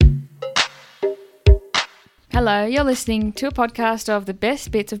Hello, you're listening to a podcast of the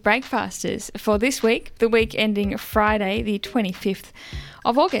best bits of Breakfasters for this week, the week ending Friday, the 25th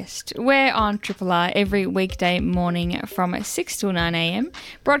of August. We're on Triple R every weekday morning from 6 till 9 a.m,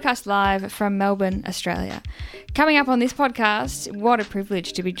 broadcast live from Melbourne, Australia. Coming up on this podcast, what a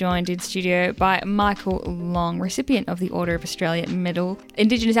privilege to be joined in studio by Michael Long, recipient of the Order of Australia Medal,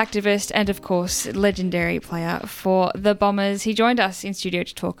 Indigenous activist and, of course, legendary player for the Bombers. He joined us in studio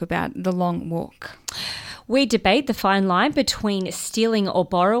to talk about the Long Walk. We debate the fine line between stealing or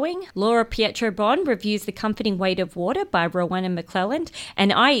borrowing. Laura Pietro-Bon reviews The Comforting Weight of Water by Rowena McClelland.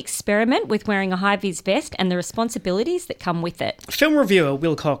 And I experiment with wearing a high-vis vest and the responsibilities that come with it. Film reviewer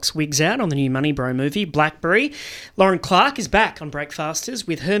Will Cox wigs out on the new Money Bro movie, Blackberry. Lauren Clark is back on Breakfasters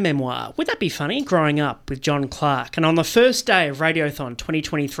with her memoir, Would That Be Funny? Growing Up with John Clark. And on the first day of Radiothon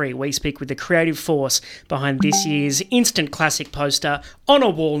 2023, we speak with the creative force behind this year's instant classic poster on a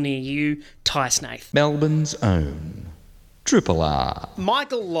wall near you, Ty Snaith. Melbourne's own Triple R.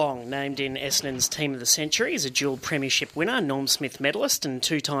 Michael Long, named in Essendon's Team of the Century, is a dual premiership winner, Norm Smith medalist and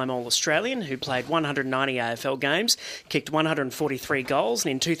two-time All-Australian who played 190 AFL games, kicked 143 goals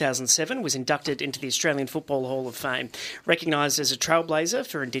and in 2007 was inducted into the Australian Football Hall of Fame. Recognised as a trailblazer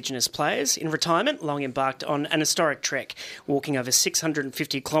for Indigenous players, in retirement, Long embarked on an historic trek, walking over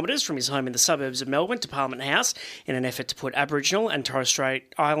 650 kilometres from his home in the suburbs of Melbourne to Parliament House in an effort to put Aboriginal and Torres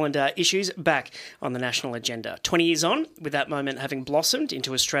Strait Islander issues back on the national agenda. 20 years on, with that moment having blossomed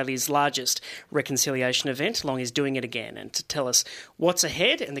into Australia's largest reconciliation event, Long is doing it again. And to tell us what's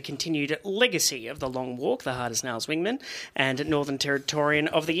ahead and the continued legacy of the Long Walk, the Hard as Nails wingman and Northern Territorian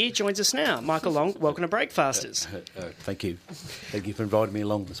of the Year joins us now. Michael Long, welcome to Breakfasters. Thank you. Thank you for inviting me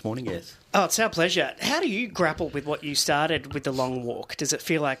along this morning, yes. Oh, it's our pleasure. How do you grapple with what you started with the Long Walk? Does it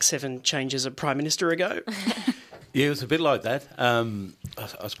feel like 7 changes of Prime Minister ago? Yeah, it was a bit like that.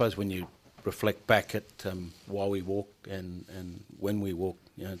 I suppose when you reflect back at why we walk and when we walk,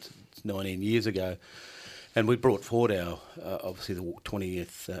 it's 19 years ago, and we brought forward our obviously the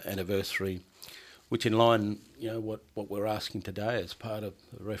 20th anniversary, which in line, what we're asking today as part of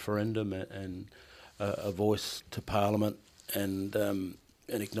the referendum and a voice to Parliament and an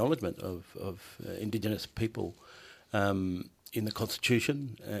acknowledgement of Indigenous people in the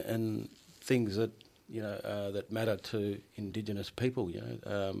Constitution and things that that matter to Indigenous people,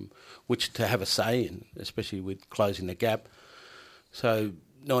 which to have a say in, especially with closing the gap. So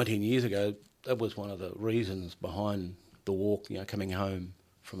 19 years ago, that was one of the reasons behind the walk, coming home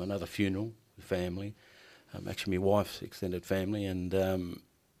from another funeral with family, actually my wife's extended family, and,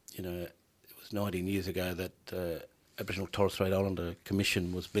 it was 19 years ago that Aboriginal Torres Strait Islander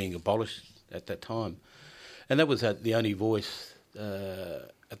Commission was being abolished at that time. And that was the only voice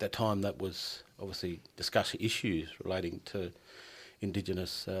at that time that was obviously discussing issues relating to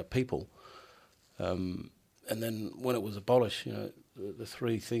Indigenous people. And then when it was abolished, the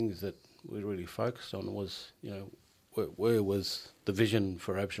three things that we really focused on was, where was the vision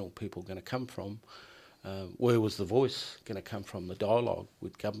for Aboriginal people going to come from? Where was the voice going to come from, the dialogue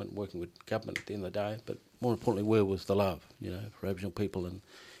with government, working with government at the end of the day? But more importantly, where was the love, for Aboriginal people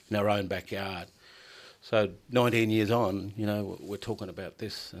in our own backyard? So 19 years on, we're talking about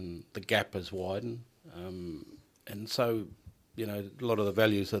this and the gap has widened. And so, a lot of the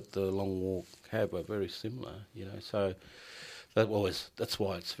values that the Long Walk have are very similar, So that's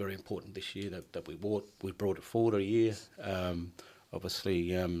why it's very important this year that we brought it forward a year.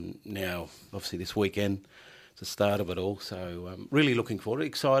 Obviously, now, this weekend, it's the start of it all. So really looking forward,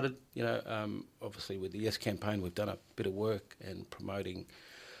 excited, obviously with the Yes campaign, we've done a bit of work and promoting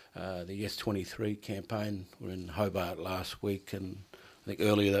the Yes 23 campaign. We were in Hobart last week, and I think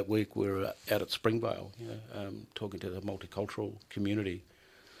earlier that week we were out at Springvale, talking to the multicultural community.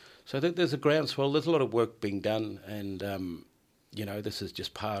 So there's a groundswell. There's a lot of work being done, and this is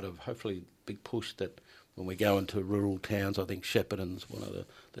just part of hopefully big push that when we go into rural towns. I think Shepparton's one of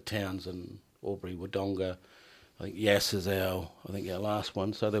the towns, and Albury, Wodonga. I think Yass is our last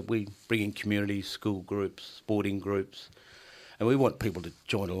one. So that we bring in communities, school groups, sporting groups. And we want people to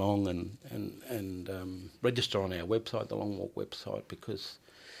join along and register on our website, the Long Walk website, because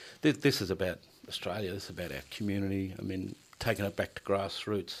this is about Australia. This is about our community. I mean, taking it back to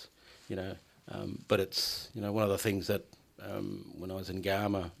grassroots, But it's one of the things that when I was in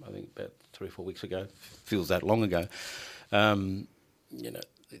Garma, I think about 3 or 4 weeks ago, feels that long ago. One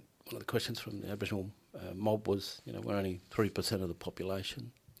of the questions from the Aboriginal mob was, we're only 3% of the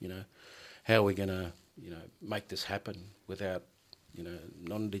population. How are we going to make this happen without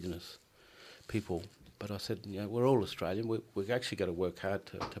non-Indigenous people? But I said, we're all Australian. We've actually got to work hard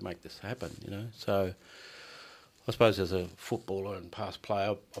to make this happen. So I suppose as a footballer and past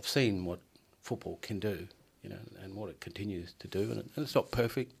player, I've seen what football can do. and what it continues to do. And it's not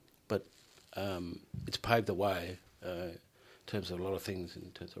perfect, but it's paved the way in terms of a lot of things,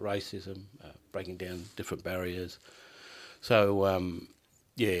 in terms of racism, breaking down different barriers. So, and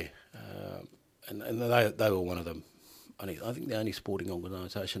they were one of them. I think the only sporting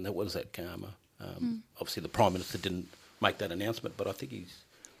organisation that was at Karma. Obviously, the Prime Minister didn't make that announcement, but I think he's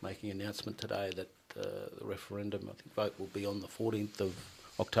making an announcement today that the referendum, I think, vote will be on the 14th of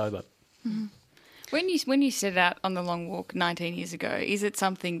October. Mm-hmm. When you set out on the long walk 19 years ago, is it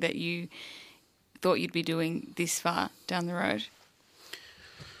something that you thought you'd be doing this far down the road?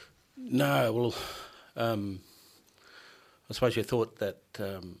 No, well, I suppose you thought that,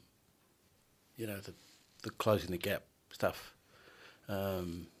 the closing the gap stuff,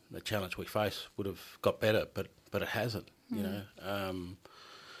 the challenge we face would have got better, but it hasn't,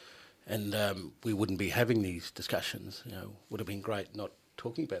 and we wouldn't be having these discussions. Would have been great not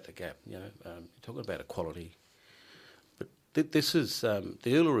talking about the gap. Talking about equality, but this is the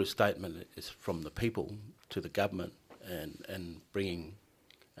Uluru Statement is from the people to the government and bringing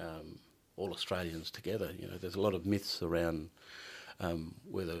all Australians together. There's a lot of myths around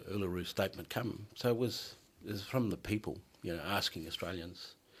where the Uluru Statement come. So it was from the people. Asking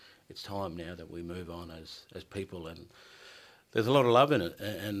Australians, it's time now that we move on as people, and there's a lot of love in it,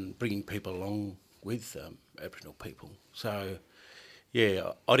 and bringing people along with Aboriginal people. So,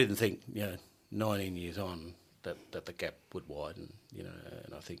 yeah, I didn't think, 19 years on, that the gap would widen,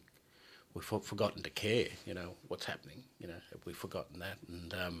 and I think we've forgotten to care, what's happening, have we forgotten that?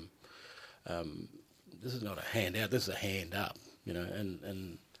 And this is not a handout, this is a hand up,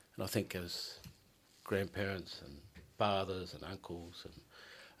 and I think as grandparents and fathers and uncles,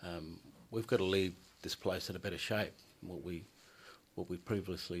 and we've got to leave this place in a better shape than what we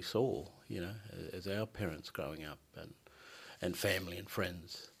previously saw, as our parents growing up, and family and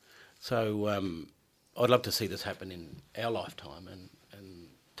friends. So I'd love to see this happen in our lifetime, and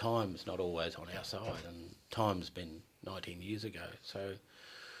time's not always on our side, and time's been 19 years ago. So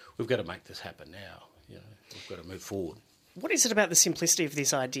we've got to make this happen now. We've got to move forward. What is it about the simplicity of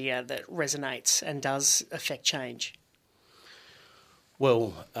this idea that resonates and does affect change?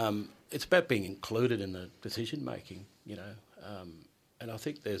 Well, it's about being included in the decision making, and I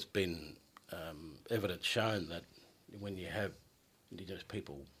think there's been evidence shown that when you have Indigenous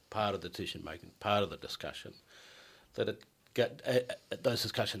people part of the decision making, part of the discussion, that those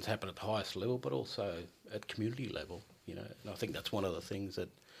discussions happen at the highest level, but also at community level, and I think that's one of the things that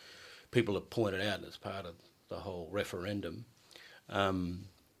people have pointed out as part of the whole referendum,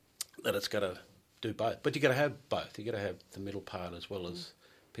 that it's got to do both. But you've got to have both. You've got to have the middle part as well as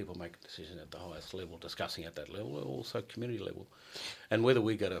people make a decision at the highest level, discussing at that level, or also community level. And whether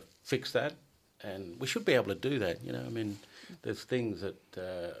we're going to fix that, and we should be able to do that, there's things that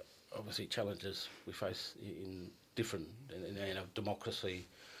obviously challenges we face in democracy.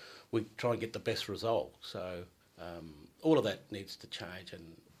 We try and get the best result. So all of that needs to change,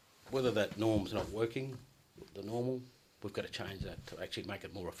 and whether that norm's not working, the normal, we've got to change that to actually make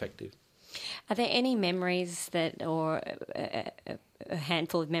it more effective. Are there any memories or a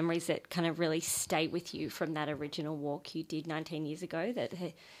handful of memories that kind of really stay with you from that original walk you did 19 years ago that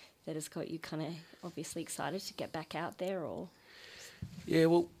has got you kind of obviously excited to get back out there? Or yeah,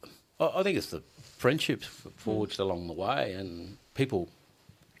 well, I think it's the friendships forged along the way, and people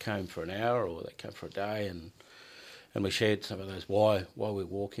came for an hour or they came for a day, and we shared some of those why we're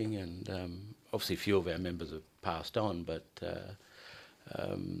walking, and obviously a few of our members have passed on, but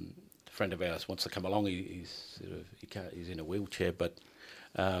a friend of ours wants to come along. He's in a wheelchair, but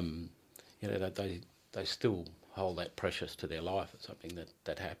they still hold that precious to their life. It's something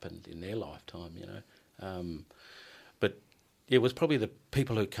that happened in their lifetime, But it was probably the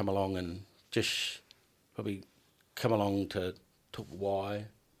people who come along and just probably come along to talk why,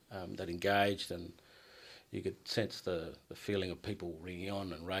 that engaged, and you could sense the feeling of people ringing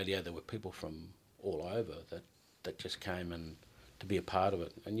on and radio. There were people from all over that just came and to be a part of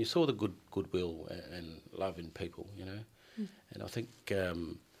it, and you saw the goodwill and love in people, And I think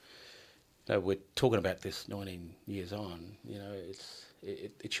we're talking about this 19 years on.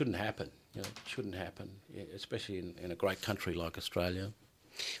 It shouldn't happen. It shouldn't happen, especially in a great country like Australia.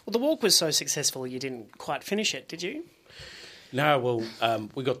 Well, the walk was so successful you didn't quite finish it, did you? No, well,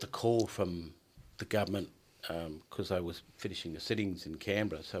 we got the call from the government because they was finishing the sittings in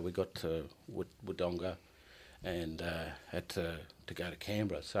Canberra, so we got to Wodonga and had to go to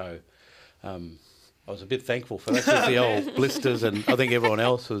Canberra. So I was a bit thankful for that, because the old blisters, and I think everyone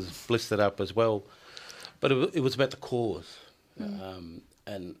else was blistered up as well. But it was about the cause, and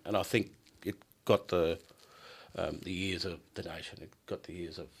I think it got the the ears of the nation, it got the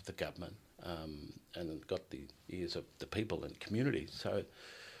ears of the government, and it got the ears of the people and community. So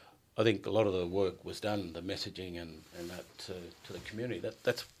I think a lot of the work was done, the messaging and that to the community.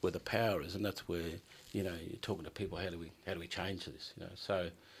 That's where the power is, and that's where, you know, you're talking to people. How do we change this? You know, so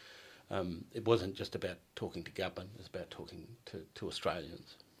it wasn't just about talking to government. It's about talking to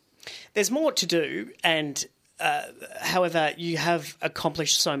Australians. There's more to do, and however, you have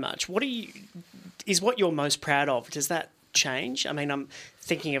accomplished so much. Is what you're most proud of? Does that change? I mean, I'm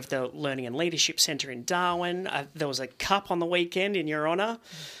thinking of the Learning and Leadership Centre in Darwin. There was a cup on the weekend in your honour.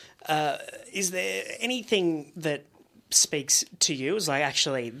 Is there anything that speaks to you as like,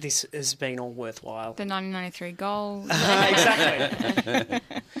 actually, this has been all worthwhile? The 1993 goal. Exactly.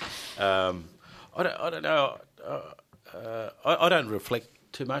 I don't know. I don't reflect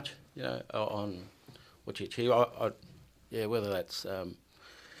too much, you know, on what you achieve. Whether that's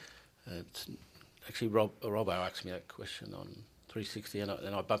it's actually Robbo asked me that question on 360, and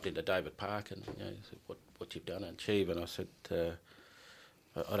I bumped into David Park, and you know, he said, what you've done and achieved, and I said,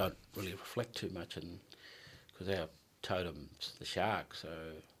 I don't really reflect too much, and because our totem's the shark, so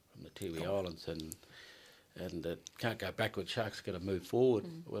from the Tiwi Islands, and it can't go backwards. Sharks got to move forward,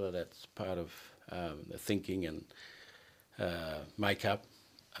 whether that's part of the thinking and makeup.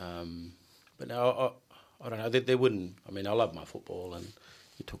 But no, I don't know. They wouldn't. I mean, I love my football, and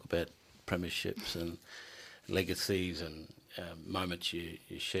you talk about premierships and legacies and moments you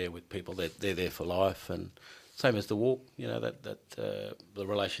share with people. They're there for life, and same as the walk. You know that the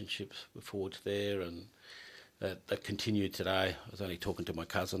relationships were forged there, and that continued today. I was only talking to my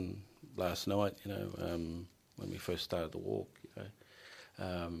cousin last night. You know, when we first started the walk.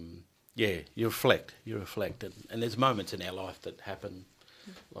 You know, you reflect, and there's moments in our life that happen,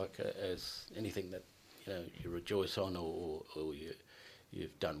 like as anything that you know you rejoice on or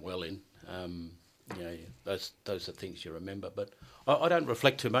you've done well in. You know, those are things you remember. But I don't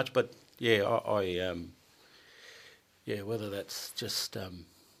reflect too much. But I whether that's just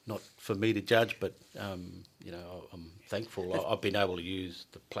not for me to judge, but you know, I'm thankful. I've been able to use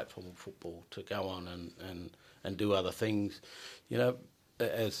the platform of football to go on and do other things. You know,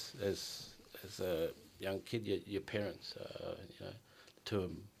 as a young kid, your parents, you know,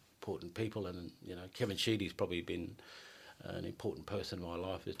 two important people, and you know, Kevin Sheedy's probably been an important person in my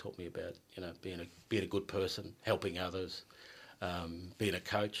life. Has taught me about, you know, being a good person, helping others, being a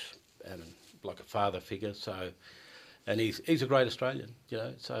coach, and like a father figure. So, and he's a great Australian, you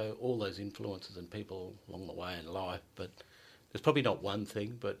know. So all those influences and people along the way in life. But there's probably not one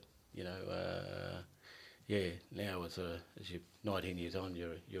thing. But you know, now as you're 19 years on,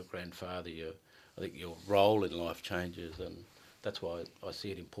 you're a grandfather. I think your role in life changes, and that's why I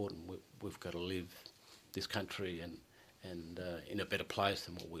see it important. We've got to live this country and in a better place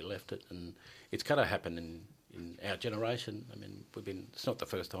than what we left it, and it's going to happen in our generation. I mean, it's not the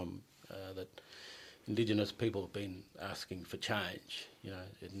first time that Indigenous people have been asking for change. You know,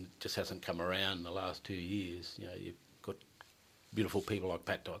 it just hasn't come around in the last 2 years. You know, you've got beautiful people like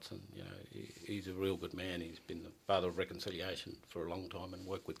Pat Dotson. You know, he's a real good man. He's been the father of reconciliation for a long time and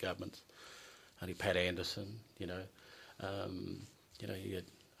worked with governments. Only Pat Anderson. You know, you had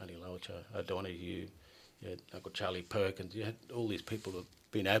only Loacha O'Donoghue. You had Uncle Charlie Perkins. You had all these people who've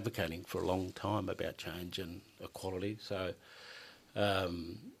been advocating for a long time about change and equality. So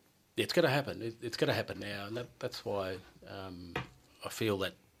it's going to happen. It's going to happen now, and that's why I feel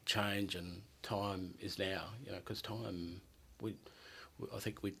that change and time is now. You know, because time I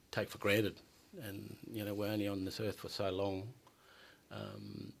think we take for granted, and you know, we're only on this earth for so long,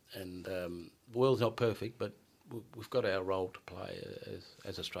 and the world's not perfect, but we've got our role to play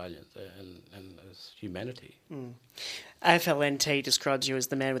as Australians and as humanity. AFLNT describes you as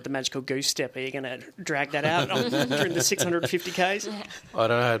the man with the magical goose step. Are you going to drag that out during the 650 Ks? I don't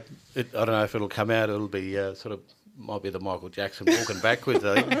know. I don't know if it'll come out. It'll be might be the Michael Jackson walking backwards,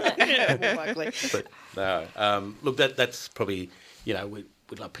 I think. Yeah, more likely. But no, look, that's probably, you know, we'd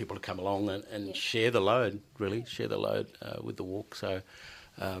love people to come along and share the load, really, with the walk. So,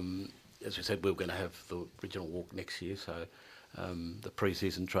 as we said, we were going to have the original walk next year, so the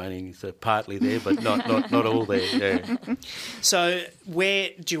pre-season training is partly there, but not all there. Yeah. So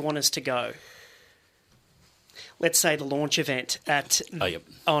where do you want us to go? Let's say the launch event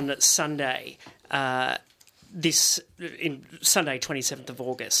on Sunday, Sunday 27th of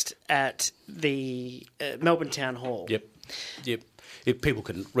August at the Melbourne Town Hall. Yep. If people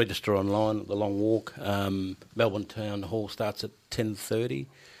can register online, the long walk, Melbourne Town Hall starts at 10:30.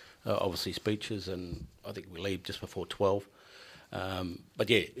 Obviously speeches, and I think we leave just before 12. But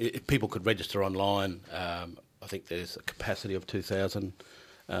yeah, if people could register online, I think there's a capacity of 2,000.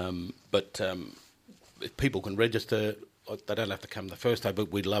 But if people can register, they don't have to come the first day,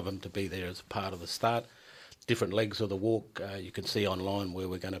 but we'd love them to be there as part of the start. Different legs of the walk, you can see online where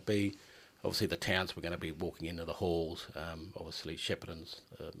we're going to be. Obviously, the towns we're going to be walking into the halls. Obviously, Shepparton's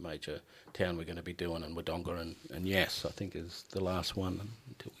a major town we're going to be doing, and Wodonga and Yass, I think, is the last one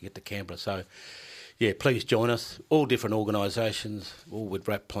until we get to Canberra. So, yeah, please join us. All different organisations, all with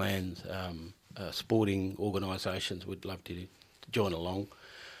wrap plans, sporting organisations. We'd love to join along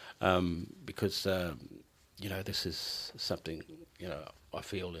because, this is something, I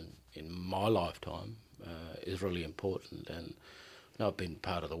feel in my lifetime is really important. And I know I've been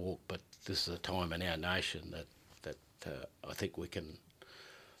part of the walk, but this is a time in our nation that I think we can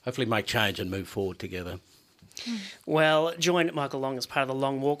hopefully make change and move forward together. Well, join Michael Long as part of the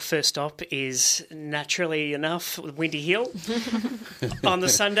Long Walk. First stop is, naturally enough, Windy Hill on the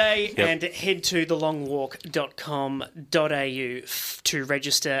Sunday, and head to thelongwalk.com.au to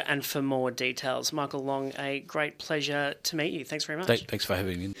register and for more details. Michael Long, a great pleasure to meet you. Thanks very much. Thanks for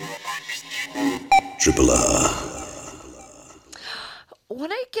having me. Triple R. I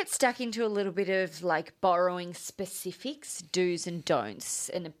want to get stuck into a little bit of borrowing specifics, do's and don'ts,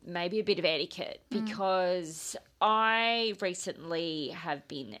 and maybe a bit of etiquette, because I recently have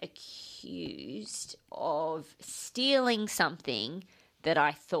been accused of stealing something that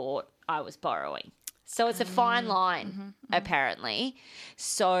I thought I was borrowing. So it's a fine line, apparently.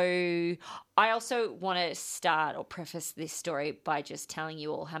 So I also want to start or preface this story by just telling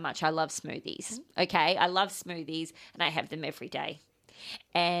you all how much I love smoothies. Okay, I love smoothies and I have them every day.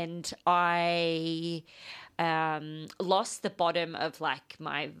 And I lost the bottom of my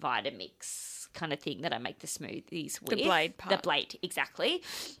Vitamix kind of thing that I make the smoothies with. The blade part. The blade, exactly.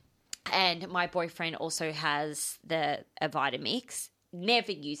 And my boyfriend also has a Vitamix,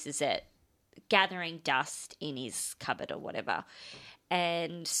 never uses it, gathering dust in his cupboard or whatever.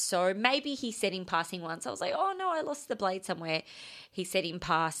 And so maybe he said in passing once, I was like, oh no, I lost the blade somewhere. He said in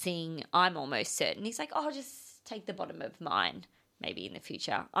passing, I'm almost certain. He's like, oh, just take the bottom of mine. Maybe in the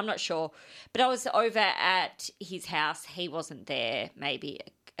future. I'm not sure. But I was over at his house. He wasn't there maybe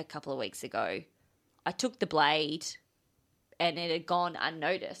a couple of weeks ago. I took the blade and it had gone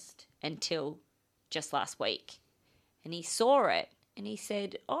unnoticed until just last week. And he saw it and he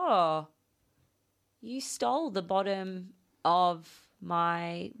said, oh, you stole the bottom of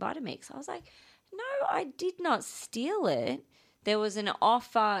my Vitamix. I was like, no, I did not steal it. There was an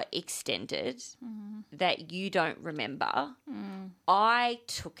offer extended that you don't remember. I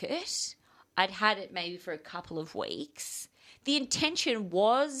took it. I'd had it maybe for a couple of weeks. The intention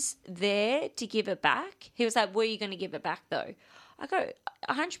was there to give it back. He was like, were you going to give it back though? I go,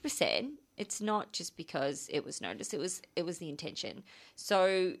 100%. It's not just because it was noticed. It was the intention.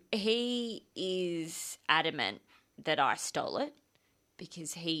 So he is adamant that I stole it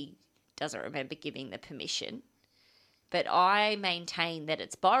because he doesn't remember giving the permission. But I maintain that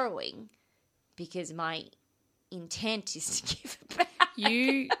it's borrowing because my intent is to give it back.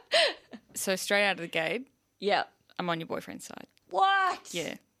 So straight out of the gate, yeah, I'm on your boyfriend's side. What?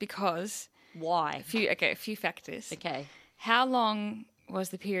 Yeah, because... Why? A few factors. Okay. How long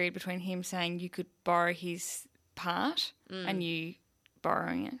was the period between him saying you could borrow his part and you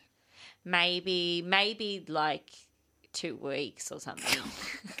borrowing it? Maybe 2 weeks or something.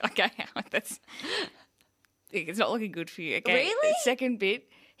 Okay, that's... It's not looking good for you. Okay. Really? Second bit,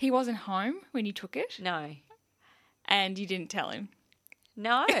 he wasn't home when you took it. No. And you didn't tell him.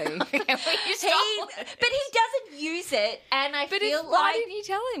 No. But he doesn't use it, and I feel why didn't you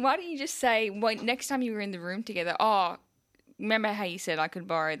tell him? Why didn't you just say, next time you were in the room together, oh, remember how you said I could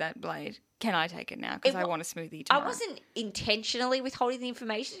borrow that blade? Can I take it now? Because I want a smoothie tomorrow. I wasn't intentionally withholding the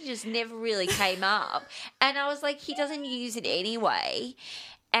information. It just never really came up. And I was like, he doesn't use it anyway.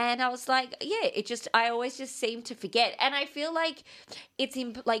 And I was like, yeah, I always just seem to forget. And I feel like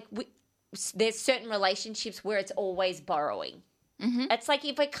there's certain relationships where it's always borrowing. Mm-hmm. It's like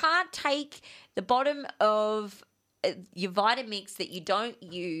if I can't take the bottom of your Vitamix that you don't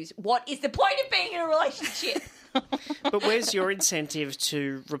use, what is the point of being in a relationship? But where's your incentive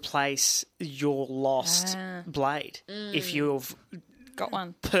to replace your lost blade if you've got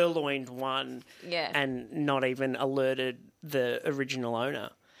one, purloined one, and not even alerted the original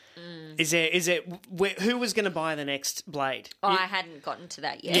owner? Who was going to buy the next blade? I hadn't gotten to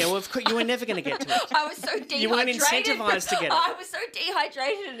that yet. Yeah, well, you were never going to get to it. I was so dehydrated. You weren't incentivised to get it. I was so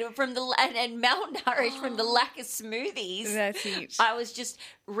dehydrated from and malnourished from the lack of smoothies. That's it. I was just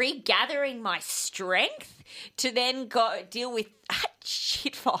regathering my strength to then go deal with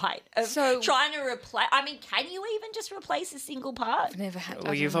shit fight of So- trying to replace. I mean, can you even just replace a single part? I've never had.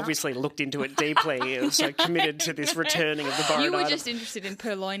 Well, you've obviously looked into it deeply. You're so committed to this returning of the borrowed You were item. just interested in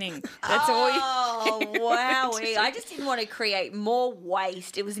purloining. That's all you. Oh, wow. I just didn't want to create more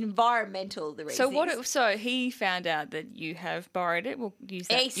waste. It was environmental, the reason. So he found out that you have borrowed it. We'll use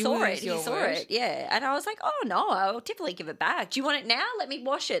that. He saw We'll it. use He your saw word. it, yeah. And I was like, oh, no, I'll definitely give it back. Do you want it now? Let me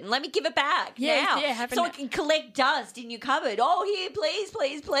wash it and let me give it back now. have it so now. I can collect dust in your cupboard. Oh, here, please,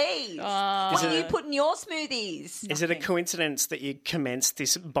 please, please. What do you put in your smoothies? Is it a coincidence that you commenced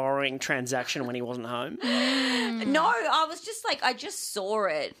this borrowing transaction when he wasn't home? No, I was just like, I just saw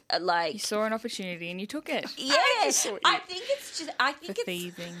it. Like, You saw an opportunity and you took it. yeah, I think For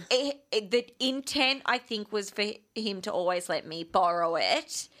thieving. The intent, I think, was for him to always let me borrow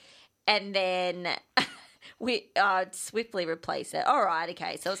it, and then we swiftly replace it. All right,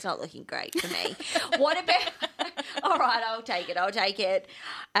 okay, so it's not looking great for me. What about? All right, I'll take it.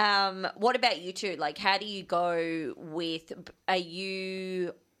 What about you two? Like, how do you go with? Are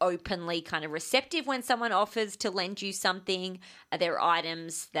you openly kind of receptive when someone offers to lend you something? Are there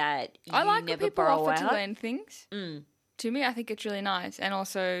items that you I like when never people borrow offer out? to lend things. To me, I think it's really nice. And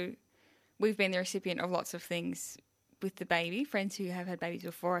also, we've been the recipient of lots of things with the baby, friends who have had babies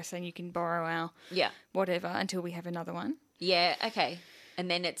before us, and you can borrow our whatever until we have another one. Yeah, okay.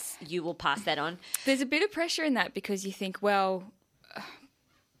 And then you will pass that on. There's a bit of pressure in that because you think, well,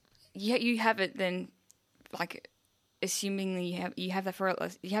 you have it then, like, assuming that you have that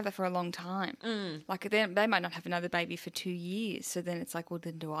for a long time. Like they might not have another baby for 2 years. So then it's like, well,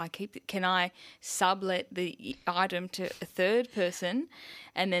 then do I keep it? Can I sublet the item to a third person,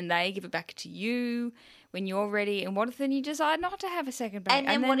 and then they give it back to you when you're ready? And what if then you decide not to have a second baby? And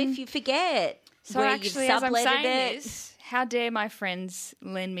then what if you forget? So where actually, you've as I'm subletted saying it? this, how dare my friends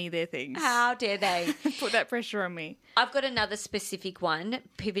lend me their things? How dare they? Put that pressure on me. I've got another specific one,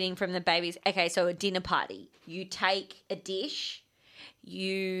 pivoting from the babies. Okay, so a dinner party. You take a dish,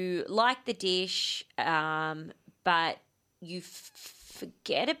 you like the dish, but you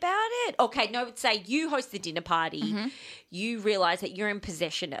forget about it. Okay, no, say you host the dinner party. You realise that you're in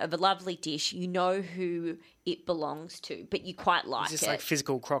possession of a lovely dish. You know who it belongs to, but you quite like It's just it. like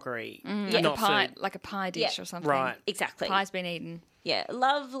physical crockery, Like not a pie, food. like a pie dish Yeah. or something. Right. Exactly. Pie's been eaten. Yeah,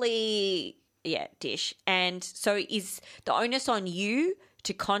 lovely, dish. And so is the onus on you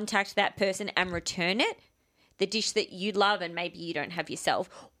to contact that person and return it, the dish that you love and maybe you don't have yourself?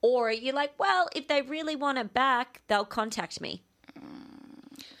 Or are you like, well, if they really want it back, they'll contact me?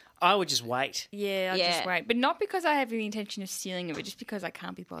 I would just wait. Yeah, I'll Yeah. just wait. But not because I have the intention of stealing it, but just because I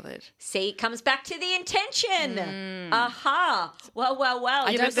can't be bothered. See, it comes back to the intention. Aha. Well.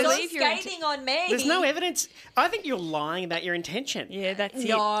 I You're don't so believe your scathing on me. There's no evidence. I think you're lying about your intention. Yeah, that's it.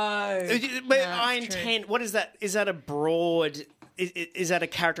 No. But I it's true. intend. What is that? Is that a broad? Is that a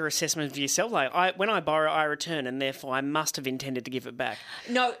character assessment of yourself? Like, when I borrow, I return, and therefore I must have intended to give it back.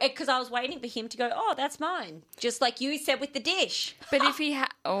 No, because I was waiting for him to go, oh, that's mine. Just like you said with the dish. But if he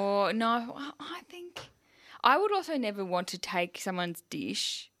I think I would also never want to take someone's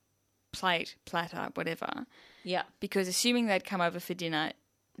dish, plate, platter, whatever, Yeah. because assuming they'd come over for dinner,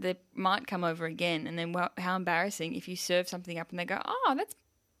 they might come over again, and then how embarrassing if you serve something up and they go, oh, that's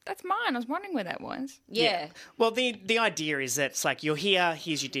mine. I was wondering where that was. Yeah. Well, the idea is that it's like, you're here,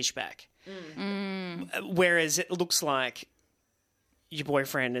 here's your dish back. Whereas it looks like your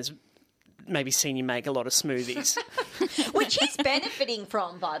boyfriend has maybe seen you make a lot of smoothies. Which he's benefiting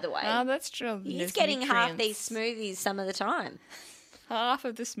from, by the way. Oh, that's true. He's There's getting half these nutrients. smoothies some of the time. Half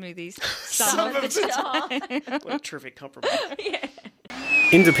of the smoothies. Some of the time. What a terrific compromise.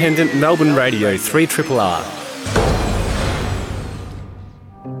 Independent Melbourne Radio 3RRR.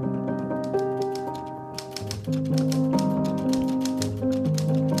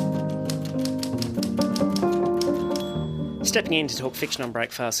 Stepping in to talk fiction on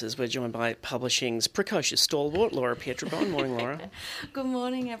Breakfasters, we're joined by publishing's precocious stalwart, Laura Pietrobon. Morning, Laura. Good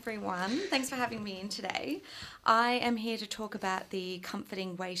morning, everyone. Thanks for having me in today. I am here to talk about The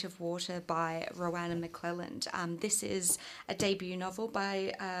Comforting Weight of Water by Rowena McClelland. This is a debut novel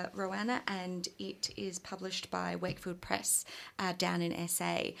by Rowena, and it is published by Wakefield Press down in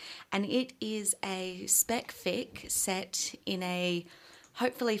SA. And it is a spec fic set in a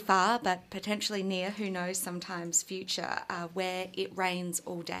hopefully far, but potentially near, who knows, sometimes future, where it rains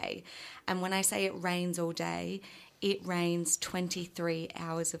all day. And when I say it rains all day, it rains 23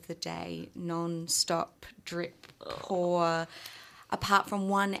 hours of the day, non-stop, drip, pour, apart from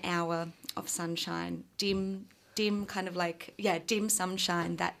 1 hour of sunshine, dim kind of like, dim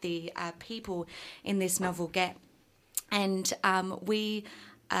sunshine that the people in this novel get. And we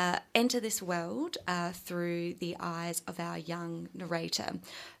enter this world through the eyes of our young narrator,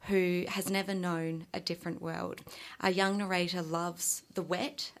 who has never known a different world. Our young narrator loves the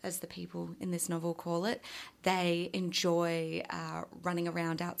wet, as the people in this novel call it. They enjoy running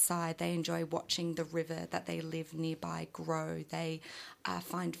around outside. They enjoy watching the river that they live nearby grow. They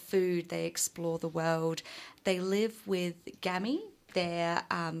find food. They explore the world. They live with Gammy, their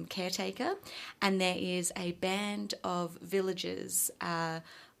caretaker, and there is a band of villagers far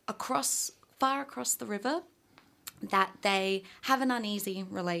across the river that they have an uneasy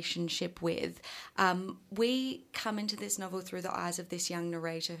relationship with. We come into this novel through the eyes of this young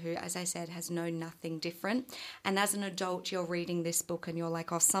narrator who, as I said, has known nothing different. And as an adult, you're reading this book and you're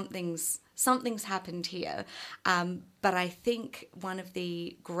like, oh, something's happened here. But I think one of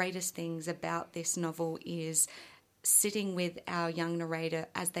the greatest things about this novel is sitting with our young narrator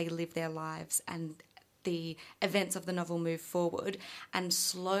as they live their lives and the events of the novel move forward, and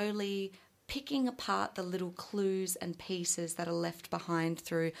slowly picking apart the little clues and pieces that are left behind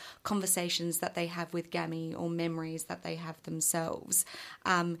through conversations that they have with Gammy or memories that they have themselves.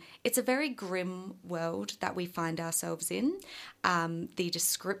 It's a very grim world that we find ourselves in. The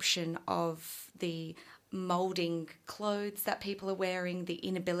description of the moulding clothes that people are wearing, the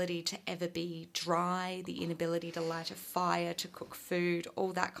inability to ever be dry, the inability to light a fire, to cook food,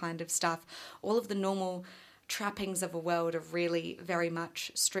 all that kind of stuff. All of the normal trappings of a world are really very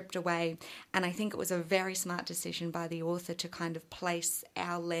much stripped away. And I think it was a very smart decision by the author to kind of place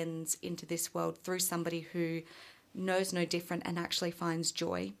our lens into this world through somebody who knows no different and actually finds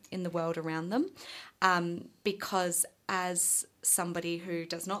joy in the world around them. Because as somebody who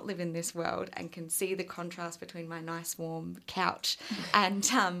does not live in this world and can see the contrast between my nice warm couch and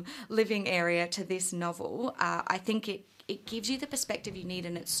living area to this novel, I think it gives you the perspective you need,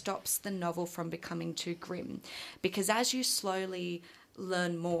 and it stops the novel from becoming too grim. Because as you slowly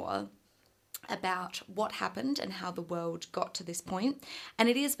learn more about what happened and how the world got to this point, and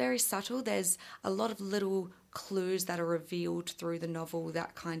it is very subtle, there's a lot of little clues that are revealed through the novel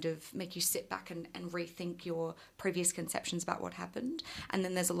that kind of make you sit back and rethink your previous conceptions about what happened. And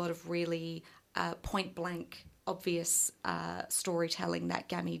then there's a lot of really point blank obvious storytelling that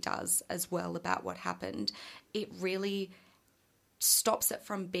Gammy does as well about what happened. It really stops it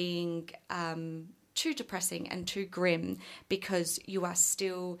from being too depressing and too grim, because you are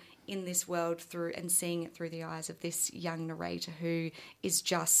still in this world through and seeing it through the eyes of this young narrator who is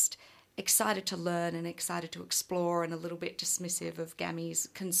just excited to learn and excited to explore and a little bit dismissive of Gammy's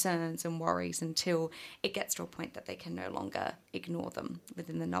concerns and worries until it gets to a point that they can no longer ignore them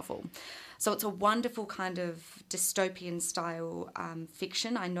within the novel. So it's a wonderful kind of dystopian style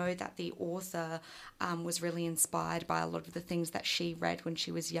fiction. I know that the author was really inspired by a lot of the things that she read when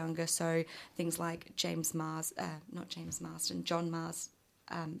she was younger. So things like John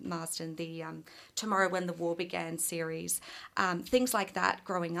Marsden, the Tomorrow When the War Began series, things like that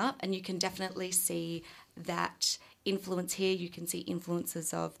growing up. And you can definitely see that influence here. You can see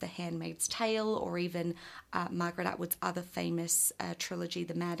influences of The Handmaid's Tale, or even Margaret Atwood's other famous trilogy,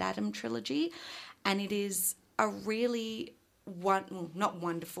 the Mad Adam trilogy. And it is a really not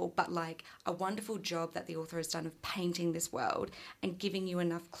wonderful, but like a wonderful job that the author has done of painting this world and giving you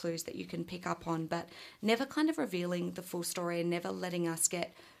enough clues that you can pick up on, but never kind of revealing the full story and never letting us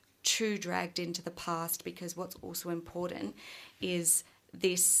get too dragged into the past. Because what's also important is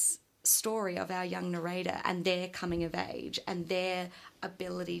this story of our young narrator and their coming of age and their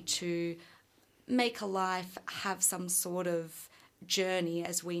ability to make a life, have some sort of journey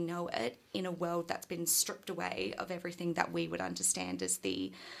as we know it in a world that's been stripped away of everything that we would understand as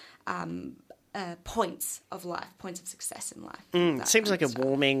the points of life, points of success in life. Seems like a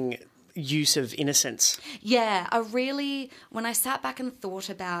warming use of innocence. Yeah, when I sat back and thought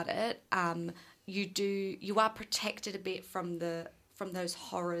about it, you are protected a bit from those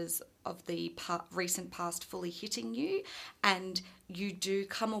horrors of the recent past fully hitting you, and you do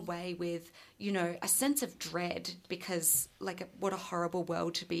come away with, a sense of dread, because what a horrible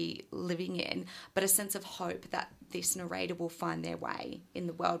world to be living in, but a sense of hope that this narrator will find their way in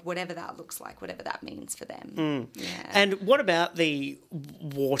the world, whatever that looks like, whatever that means for them. Yeah. And what about the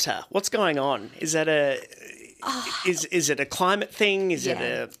water? What's going on? Is that is it a climate thing?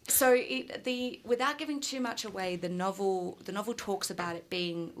 So without giving too much away, the novel talks about it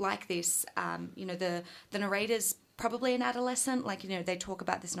being like this. The narrator's probably an adolescent. They talk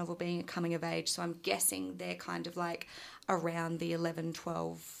about this novel being a coming of age. So I'm guessing they're kind of like around the 11,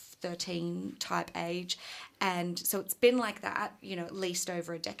 12, 13 type age. And so it's been like that, at least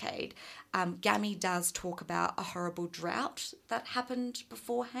over a decade. Gammy does talk about a horrible drought that happened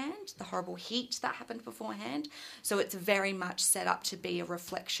beforehand, the horrible heat that happened beforehand. So it's very much set up to be a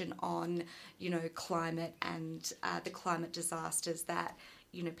reflection on, climate and the climate disasters that,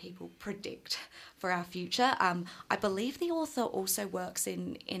 people predict for our future. I believe the author also has worked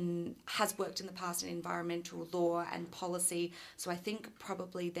in the past in environmental law and policy. So I think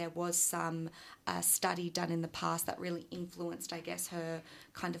probably there was some study done in the past that really influenced, I guess, her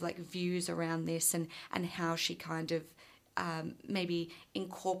kind of like views around this and how she kind of maybe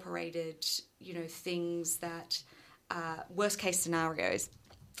incorporated, things that worst case scenarios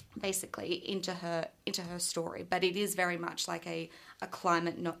basically into her story. But it is very much like a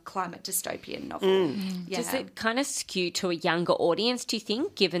climate dystopian novel. Yeah. Does it kind of skew to a younger audience, do you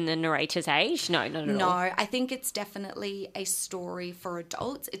think, given the narrator's age? No, not at all. No, I think it's definitely a story for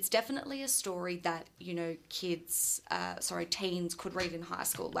adults. It's definitely a story that, teens could read in high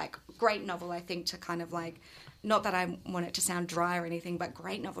school. Like, great novel, I think, to kind of like, not that I want it to sound dry or anything, but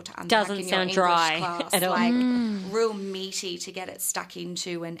great novel to unpack Doesn't in your sound English dry class. at all. Like, real meaty to get it stuck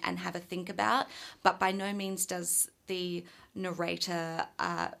into and have a think about. But by no means does the narrator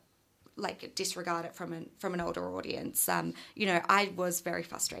disregard it from an older audience. I was very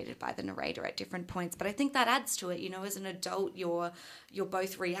frustrated by the narrator at different points, but I think that adds to it. As an adult, you're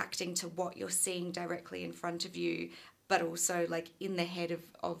both reacting to what you're seeing directly in front of you, but also like in the head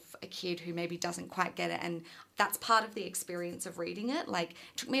of a kid who maybe doesn't quite get it. And that's part of the experience of reading it. Like, it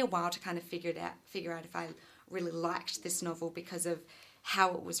took me a while to kind of figure out if I really liked this novel because of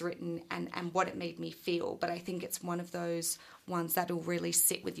how it was written and what it made me feel. But I think it's one of those ones that will really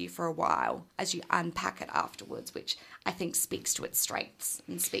sit with you for a while as you unpack it afterwards, which I think speaks to its strengths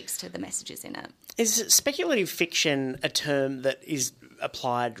and speaks to the messages in it. Is speculative fiction a term that is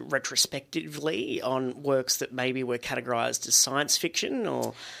applied retrospectively on works that maybe were categorised as science fiction,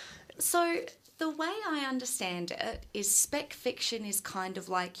 or...? So the way I understand it is spec fiction is kind of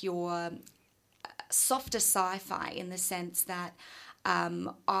like your softer sci-fi, in the sense that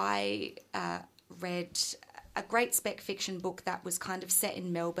I read a great spec fiction book that was kind of set in a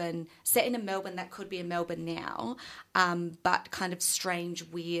Melbourne that could be a Melbourne now, but kind of strange,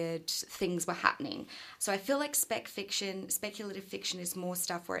 weird things were happening. So I feel like speculative fiction is more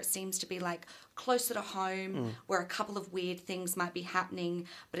stuff where it seems to be like closer to home, where a couple of weird things might be happening,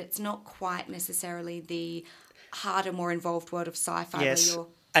 but it's not quite necessarily the harder, more involved world of sci-fi. Yes. Where you're...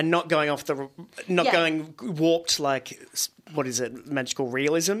 And not going going warped, like, what is it, magical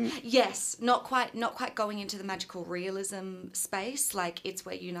realism? Yes, not quite going into the magical realism space. Like, it's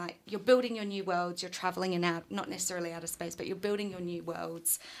where you're building your new worlds, you're travelling in out, not necessarily outer space, but you're building your new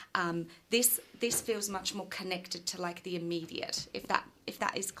worlds. This feels much more connected to like the immediate, if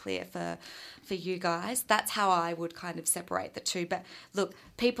that is clear for you guys. That's how I would kind of separate the two. But look,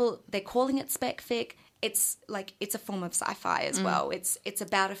 people, they're calling it spec fic. It's a form of sci-fi as well. It's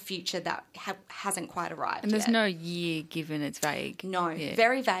about a future that hasn't quite arrived And there's yet. no year given, it's vague. No, Yeah.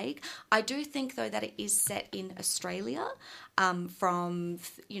 very vague. I do think, though, that it is set in Australia from,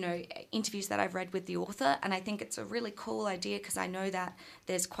 interviews that I've read with the author, and I think it's a really cool idea because I know that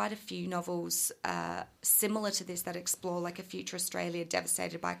there's quite a few novels similar to this that explore like a future Australia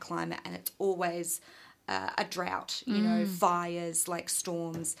devastated by climate, and it's always a drought, fires, like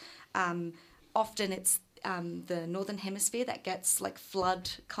storms. Often it's the Northern Hemisphere that gets like flood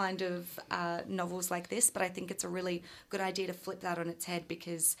kind of novels like this, but I think it's a really good idea to flip that on its head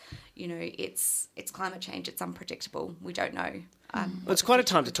because, it's climate change, it's unpredictable. We don't know. Well, it's quite a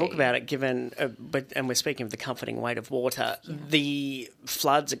time to talk about it, given, and we're speaking of the comforting weight of water, the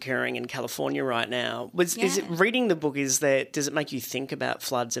floods occurring in California right now. Is it reading the book? Does it make you think about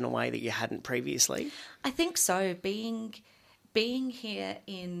floods in a way that you hadn't previously? I think so. Being here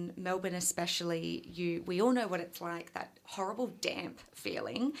in Melbourne especially, we all know what it's like, that horrible damp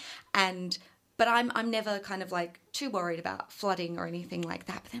feeling, but I'm never kind of like too worried about flooding or anything like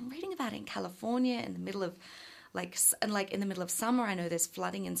that. But then reading about it in California in the middle of in the middle of summer, I know there's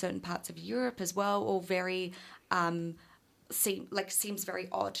flooding in certain parts of Europe as well, all very seems very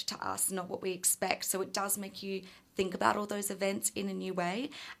odd to us, not what we expect. So it does make you think about all those events in a new way,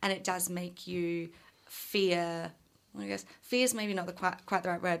 and it does make you fear. I guess fear is maybe not quite the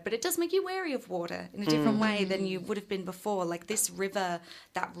right word, but it does make you wary of water in a different way than you would have been before. Like this river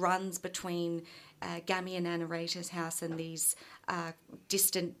that runs between Gammy and Anarata's house and these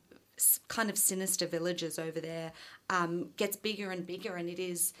distant, kind of sinister villages over there gets bigger and bigger, and it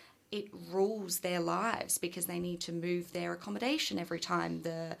is it rules their lives because they need to move their accommodation every time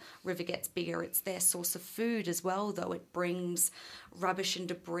the river gets bigger. It's their source of food as well, though. It brings rubbish and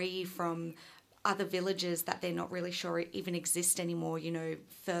debris from other villages that they're not really sure even exist anymore, you know,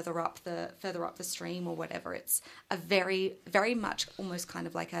 further up the stream or whatever. It's a very, very much almost kind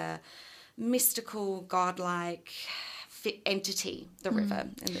of like a mystical, godlike entity, the river,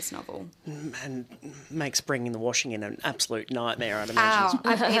 in this novel. And makes bringing the washing in an absolute nightmare, I'd imagine.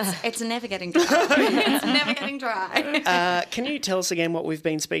 It's never getting dry. It's never getting dry. Can you tell us again what we've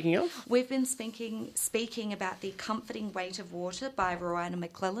been speaking of? We've been speaking about The Comforting Weight of Water by Rowena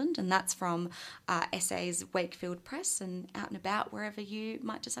McClelland, and that's from Essays Wakefield Press, and out and about wherever you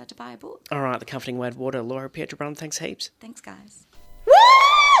might decide to buy a book. All right, The Comforting Weight of Water. Laura Pietrobrun, thanks heaps. Thanks, guys.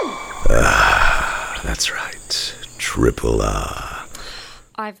 That's right. Triple R.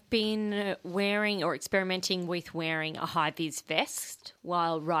 I've been wearing or experimenting with wearing a high-vis vest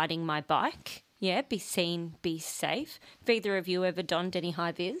while riding my bike. Yeah, be seen, be safe. Have either of you ever donned any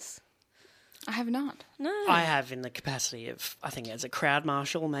high-vis? I have not. No. I have in the capacity of, I think, as a crowd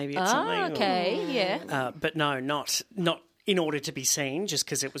marshal, maybe it's something. Okay, yeah. But no, not in order to be seen, just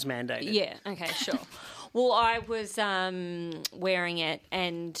because it was mandated. Yeah, okay, sure. Well, I was wearing it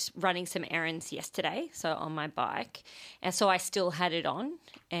and running some errands yesterday, so on my bike, and so I still had it on,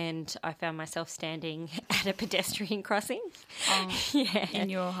 and I found myself standing at a pedestrian crossing. Yeah, In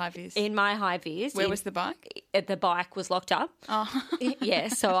your high-vis? in my high vis. Where was the bike? The bike was locked up. Oh. Yeah,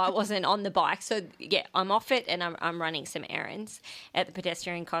 so I wasn't on the bike. So yeah, I'm off it, and I'm running some errands at the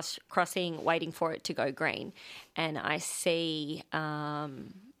pedestrian crossing, waiting for it to go green, and I see.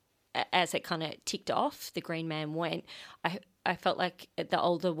 As it kind of ticked off, the green man went, I felt like the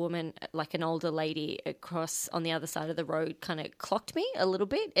older woman, like an older lady across on the other side of the road kind of clocked me a little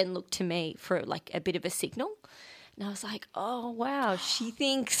bit and looked to me for like a bit of a signal. And I was like, oh, wow, she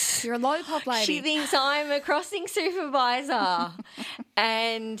thinks... You're a lollipop lady. She thinks I'm a crossing supervisor.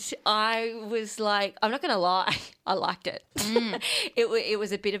 And I was like, I'm not going to lie, I liked it. It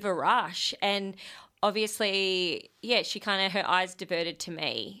was a bit of a rush. And obviously, yeah, she kind of, her eyes diverted to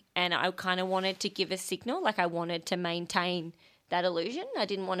me, and I kind of wanted to give a signal, like I wanted to maintain that illusion. I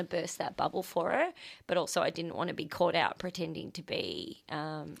didn't want to burst that bubble for her, but also I didn't want to be caught out pretending to be.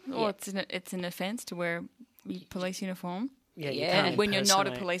 Well, it's an offence to wear a police uniform. Yeah, you Yeah. can't When you're not a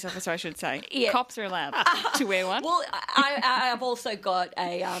impersonate. police officer, I should say. Yeah. Cops are allowed to wear one. Well, I've also got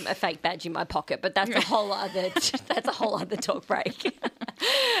a fake badge in my pocket, but that's a whole other talk break.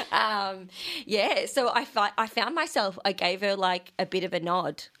 Yeah, so I found myself. I gave her like a bit of a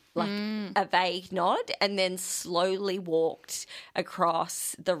nod, like a vague nod, and then slowly walked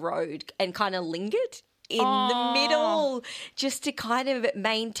across the road and kind of lingered in the middle just to kind of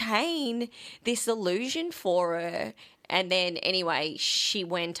maintain this illusion for her. And then anyway, she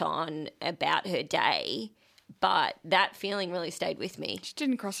went on about her day, but that feeling really stayed with me. She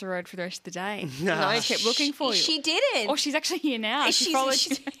didn't cross the road for the rest of the day. No, She kept looking for you. She didn't. Oh, she's actually here now. She followed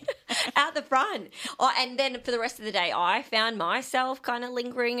you. out the front. Oh, and then for the rest of the day, I found myself kind of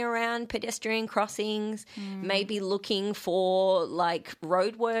lingering around pedestrian crossings, maybe looking for like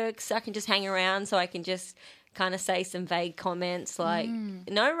roadworks. I can just hang around so I can just kind of say some vague comments like,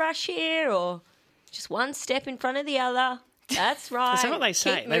 no rush here, or just one step in front of the other. That's right. Is that what they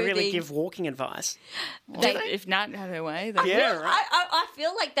say? Keep They really moving. give walking advice. If Nat had her way, then Yeah, right. I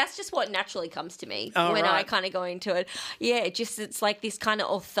feel like that's just what naturally comes to me when I right. kind of go into it. Yeah, it's like this kind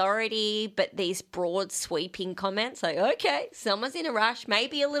of authority, but these broad sweeping comments like, okay, someone's in a rush,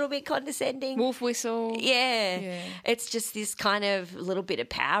 maybe a little bit condescending. wolf whistle. Yeah. It's just this kind of little bit of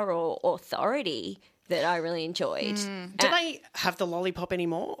power or authority that I really enjoyed. Do they have the lollipop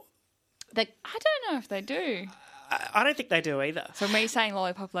anymore? I don't know if they do. I don't think they do either. So me saying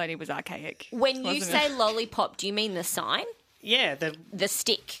lollipop lady was archaic. When you wasn't say it? lollipop, do you mean the sign? Yeah, The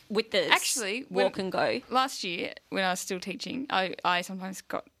stick with the Actually, walk and go? Last year, when I was still teaching, I sometimes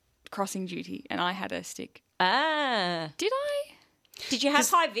got crossing duty and I had a stick. Ah. Did I? Did you have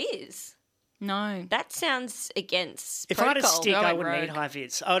high vis? No. That sounds against if I had a protocol. stick, I I went wouldn't rogue. need high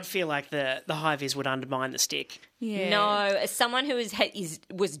vis. I would feel like the high vis would undermine the stick. Yeah. No, as someone who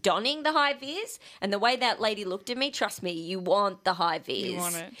was donning the high vis, and the way that lady looked at me, trust me, you want the high vis. You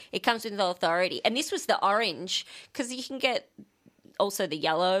want it. It comes with the authority. And this was the orange, because you can get also the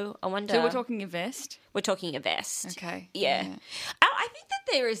yellow, I wonder. So we're talking a vest? We're talking a vest. Okay. Yeah. I think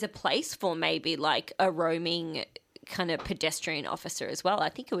that there is a place for maybe like a roaming kind of pedestrian officer as well. I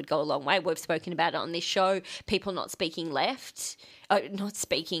think it would go a long way. We've spoken about it on this show. People not speaking left,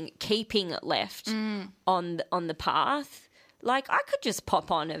 keeping left on the path. Like, I could just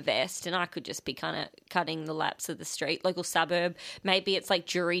pop on a vest and I could just be kind of cutting the laps of the street, local suburb. Maybe it's like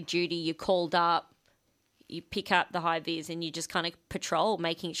jury duty. You called up, you pick up the high vis and you just kind of patrol,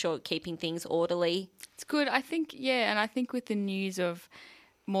 making sure, keeping things orderly. It's good. I think, and I think with the news of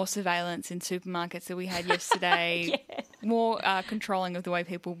more surveillance in supermarkets that we had yesterday, more controlling of the way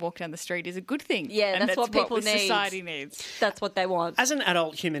people walk down the street is a good thing. Yeah, and that's what people need. Society needs. That's what they want. As an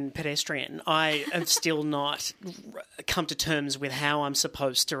adult human pedestrian, I have still not come to terms with how I'm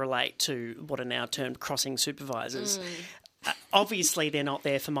supposed to relate to what are now termed crossing supervisors. Obviously, they're not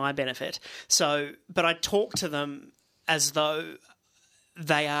there for my benefit. But I talk to them as though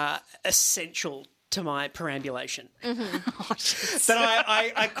they are essential to my perambulation. That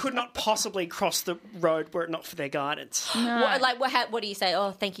I could not possibly cross the road were it not for their guidance. No. What do you say?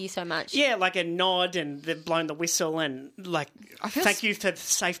 Oh, thank you so much. Yeah, like a nod and they've blown the whistle and like thank you for the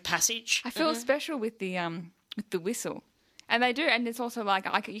safe passage. I feel special with the whistle. And they do, and it's also like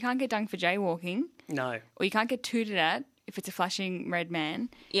you can't get done for jaywalking. No. Or you can't get tooted at if it's a flashing red man.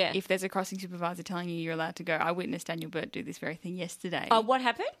 Yeah. If there's a crossing supervisor telling you you're allowed to go. I witnessed Daniel Burt do this very thing yesterday. Oh, what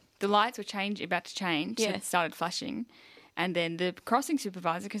happened? The lights were about to change, so Yeah. it started flashing. And then the crossing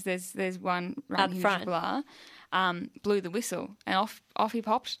supervisor, because there's one running in front. Triple R, blew the whistle. And off he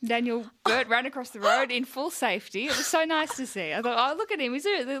popped. Daniel Burt ran across the road in full safety. It was so nice to see. I thought, oh, look at him.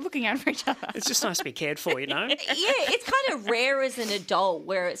 They're looking out for each other. It's just nice to be cared for, you know? Yeah, it's kind of rare as an adult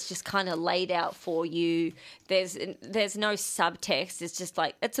where it's just kind of laid out for you. There's no subtext. It's just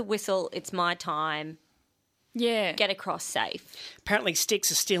like, it's a whistle. It's my time. Yeah. Get across safe. Apparently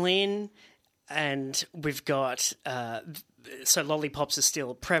sticks are still in and we've got... so lollipops are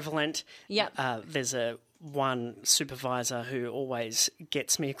still prevalent. Yep. There's one supervisor who always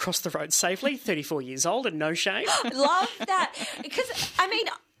gets me across the road safely, 34 years old and no shame. Love that. Because, I mean,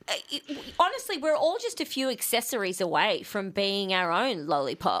 honestly, we're all just a few accessories away from being our own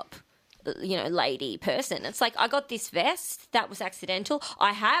lollipop, lady person. It's like, I got this vest. That was accidental.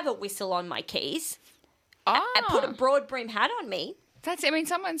 I have a whistle on my keys. I put a broad brim hat on me.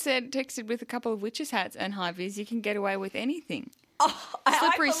 Someone texted with a couple of witches' hats and high vis, you can get away with anything. Oh,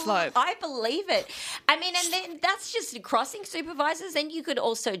 Slippery slope. I believe it. I mean, and then that's just crossing supervisors. Then you could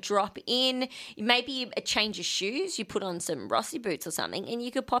also drop in maybe a change of shoes. You put on some Rossi boots or something, and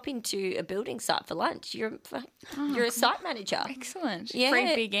you could pop into a building site for lunch. You're a site manager. Excellent. Yeah.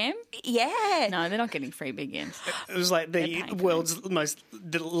 Free Big M? Yeah. No, they're not getting free Big M's. It was like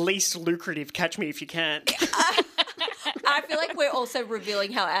the least lucrative catch me if you can. I feel like we're also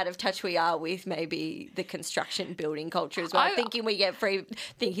revealing how out of touch we are with maybe the construction building culture as well. Thinking they get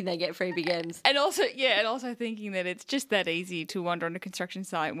free Big M's. And also thinking that it's just that easy to wander on a construction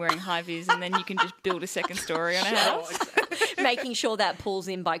site wearing high vis and then you can just build a second story on a house. Making sure that pulls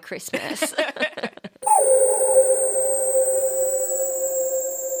in by Christmas.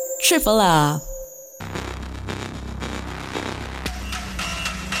 Triple R.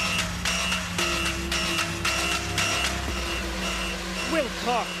 Will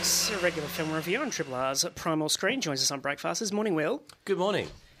Cox, a regular film reviewer on Triple R's Primal Screen, joins us on Breakfasters. Morning, Will. Good morning.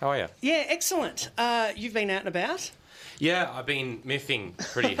 How are you? Yeah, excellent. You've been out and about? Yeah, I've been miffing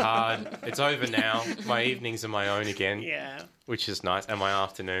pretty hard. It's over now. My evenings are my own again. Yeah. Which is nice, and my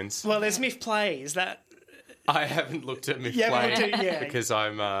afternoons. Well, there's Miff Play. Is that... I haven't looked at Miff Play because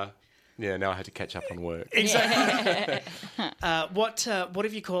I'm... now I had to catch up on work. Exactly. What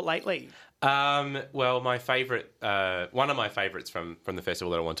have you caught lately? Well, my favourite, one of my favourites from the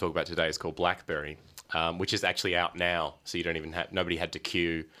festival that I want to talk about today is called Blackberry, which is actually out now. So you don't even nobody had to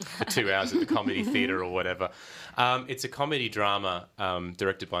queue for 2 hours at the Comedy Theatre or whatever. It's a comedy drama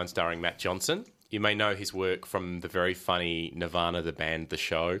directed by and starring Matt Johnson. You may know his work from the very funny Nirvana, the band, The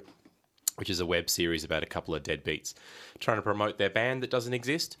Show, which is a web series about a couple of deadbeats trying to promote their band that doesn't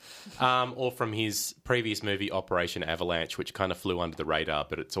exist, or from his previous movie Operation Avalanche, which kind of flew under the radar,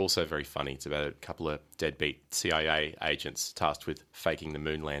 but it's also very funny. It's about a couple of deadbeat CIA agents tasked with faking the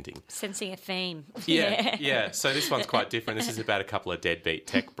moon landing. Sensing a theme. Yeah. So this one's quite different. This is about a couple of deadbeat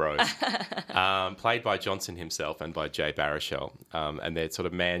tech bros, played by Johnson himself and by Jay Baruchel, and they're sort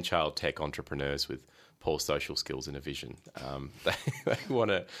of man-child tech entrepreneurs with poor social skills and a vision. They want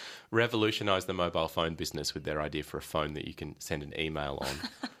to revolutionise the mobile phone business with their idea for a phone that you can send an email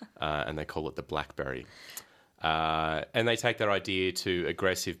on, and they call it the BlackBerry. And they take their idea to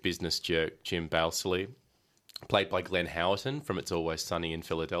aggressive business jerk Jim Balsillie, played by Glenn Howerton from It's Always Sunny in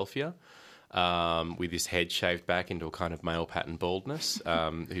Philadelphia, with his head shaved back into a kind of male pattern baldness,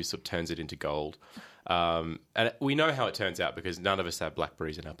 who sort of turns it into gold. And we know how it turns out because none of us have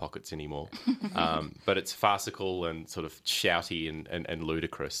Blackberries in our pockets anymore. But it's farcical and sort of shouty and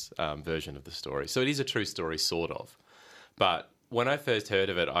ludicrous version of the story. So it is a true story, sort of. But when I first heard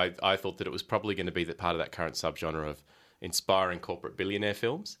of it, I thought that it was probably going to be part of that current subgenre of inspiring corporate billionaire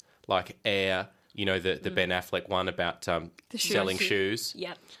films, like Air, the Ben Affleck one about selling shoes.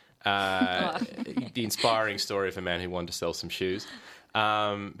 Yep. The inspiring story of a man who wanted to sell some shoes.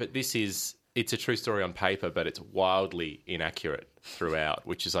 But it's a true story on paper, but it's wildly inaccurate throughout,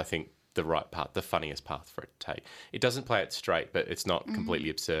 which is, I think, the right part, the funniest path for it to take. It doesn't play it straight, but it's not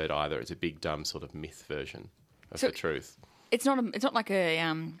completely absurd either. It's a big, dumb sort of myth version of the truth. It's not like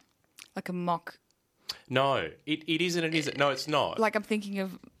a mock. No, it isn't. It isn't. No, it's not. Like I'm thinking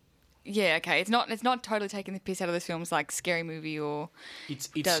of. Yeah, okay. It's not totally taking the piss out of those films like Scary Movie or it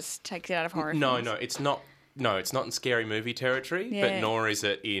does take it out of horror films. No, it's not. No, it's not in Scary Movie territory, but nor is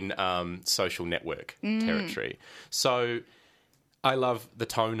it in Social Network territory. So I love the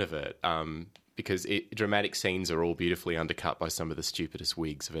tone of it because dramatic scenes are all beautifully undercut by some of the stupidest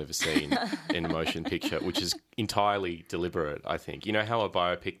wigs I've ever seen in a motion picture, which is entirely deliberate, I think. You know how a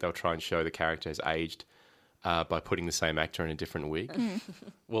biopic, they'll try and show the character has aged by putting the same actor in a different wig?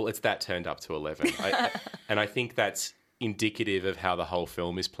 Well, it's that turned up to 11. And I think that's indicative of how the whole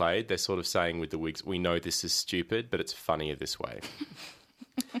film is played. They're sort of saying with the wigs, we know this is stupid, but it's funnier this way.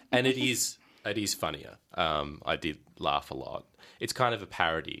 And it is funnier. I did laugh a lot. It's kind of a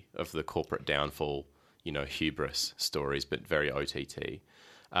parody of the corporate downfall, hubris stories, but very OTT.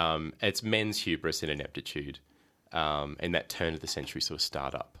 It's men's hubris and ineptitude in that turn of the century sort of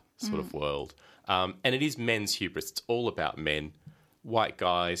startup sort of world. And it is men's hubris. It's all about men, white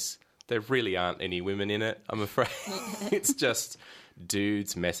guys. There really aren't any women in it, I'm afraid. It's just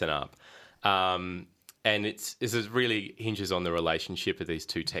dudes messing up. And it really hinges on the relationship of these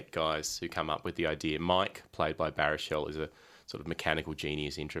two tech guys who come up with the idea. Mike, played by Baruchel, is a sort of mechanical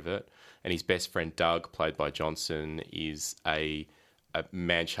genius introvert. And his best friend, Doug, played by Johnson, is a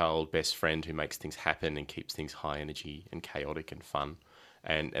man-child best friend who makes things happen and keeps things high energy and chaotic and fun.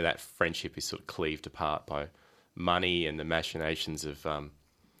 And that friendship is sort of cleaved apart by money and the machinations of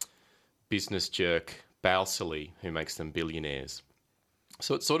business jerk Balsillie, who makes them billionaires.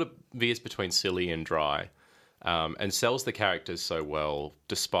 So it sort of veers between silly and dry and sells the characters so well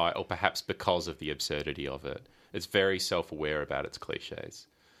despite, or perhaps because of the absurdity of it. It's very self-aware about its cliches.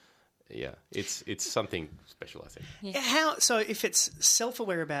 Yeah, it's something special, I think. Yeah. So if it's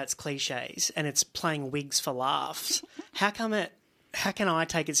self-aware about its cliches and it's playing wigs for laughs, how can I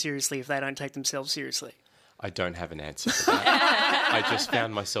take it seriously if they don't take themselves seriously? I don't have an answer for that. I just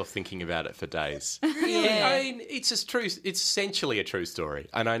found myself thinking about it for days. Yeah. I mean, it's essentially a true story.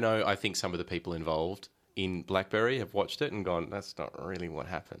 And I think some of the people involved in Blackberry have watched it and gone, that's not really what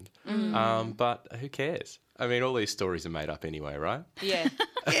happened. But who cares? I mean, all these stories are made up anyway, right? Yeah.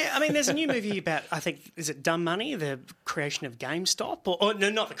 Yeah, I mean, there's a new movie about, I think, is it Dumb Money, the creation of GameStop? Or no,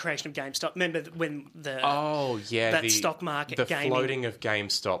 not the creation of GameStop. Remember when the stock market the gaming... floating of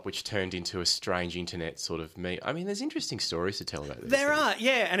GameStop, which turned into a strange internet sort of I mean, there's interesting stories to tell about this. There are,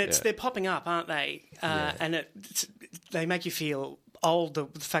 yeah, and they're popping up, aren't they? And they make you feel old, the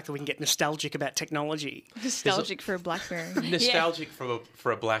fact that we can get nostalgic about technology. Nostalgic for a BlackBerry. Nostalgic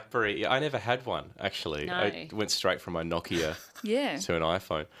for a BlackBerry. I never had one, actually. No. I went straight from my Nokia to an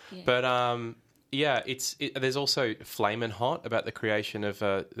iPhone. Yeah. But, there's also Flamin' Hot about the creation of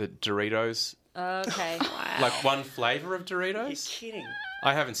the Doritos. Okay. Wow. Like one flavour of Doritos. You're kidding.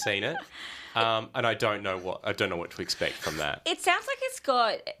 I haven't seen it. And I don't know what to expect from that. It sounds like it's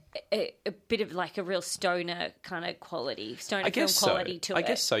got a bit of like a real stoner kind of quality, stoner film quality to it. I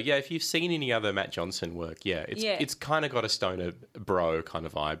guess so. Yeah, if you've seen any other Matt Johnson work, it's kind of got a stoner bro kind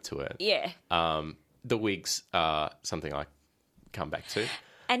of vibe to it. Yeah. The wigs are something I come back to.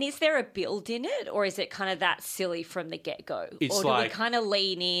 And is there a build in it, or is it kind of that silly from the get-go? Or do we kind of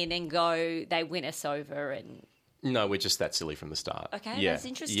lean in and go, they win us over and... No, we're just that silly from the start. Okay, that's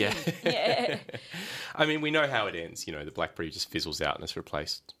interesting. Yeah. I mean, we know how it ends. You know, the BlackBerry just fizzles out and is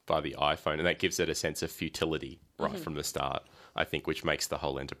replaced by the iPhone, and that gives it a sense of futility right from the start, I think, which makes the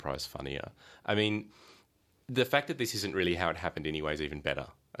whole enterprise funnier. I mean, the fact that this isn't really how it happened anyway is even better,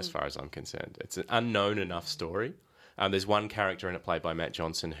 as far as I'm concerned. It's an unknown enough story. There's one character in it played by Matt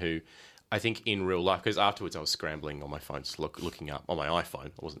Johnson who... I think in real life, because afterwards I was scrambling on my phone, just looking up on my iPhone.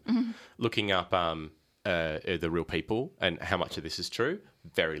 I wasn't looking up the real people and how much of this is true.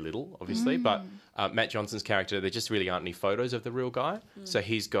 Very little, obviously. But Matt Johnson's character, there just really aren't any photos of the real guy. So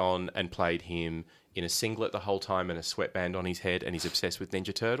he's gone and played him in a singlet the whole time and a sweatband on his head, and he's obsessed with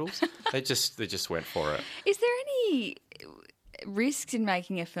Ninja Turtles. They just went for it. Is there any risks in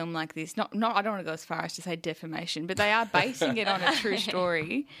making a film like this? Not I don't want to go as far as to say defamation, but they are basing it on a true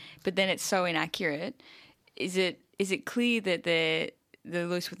story, but then it's so inaccurate. Is it clear that they're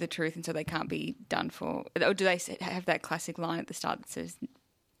loose with the truth and so they can't be done for? Or do they have that classic line at the start that says...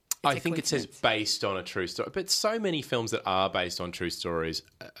 I think it says based on a true story. But so many films that are based on true stories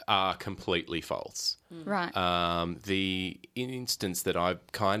are completely false. Right. The instance that I'm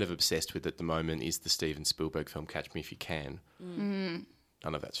kind of obsessed with at the moment is the Steven Spielberg film Catch Me If You Can. None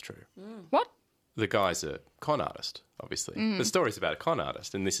of that's true. What? The guy's a con artist, obviously. The story's about a con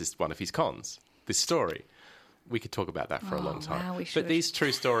artist, and this is one of his cons, this story. We could talk about that for a long time. Wow, we should. But these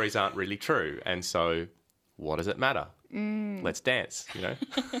true stories aren't really true, and so what does it matter? Let's dance, you know?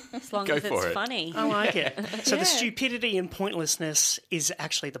 As long Go as for it's it. funny. I like it. So the stupidity and pointlessness is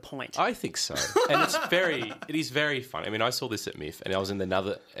actually the point. I think so. And it is very fun. I mean, I saw this at MIF, and I was in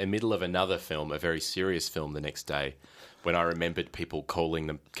the middle of another film, a very serious film the next day, when I remembered people calling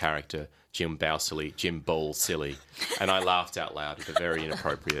the character Jim Bowsilly, Jim Ball Silly, and I laughed out loud at a very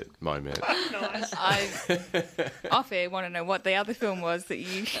inappropriate moment. Nice. I off air want to know what the other film was that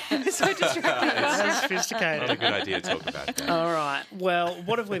you so distracted by. That's Not a sophisticated. good idea to talk about that. All right. Well,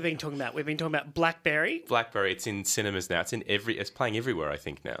 what have we been talking about? We've been talking about Blackberry. Blackberry, it's in cinemas now. It's playing everywhere, I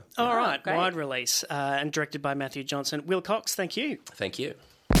think, now. All right. great. Wide release and directed by Matthew Johnson. Will Cox, thank you. Thank you.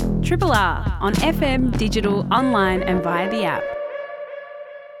 Triple R on FM, digital, online and via the app.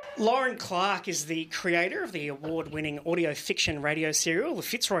 Lauren Clark is the creator of the award-winning audio fiction radio serial The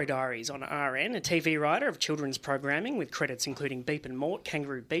Fitzroy Diaries on RN, a TV writer of children's programming with credits including Beep and Mort,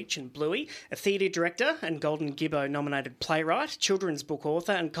 Kangaroo Beach and Bluey, a theatre director and Golden Gibbo-nominated playwright, children's book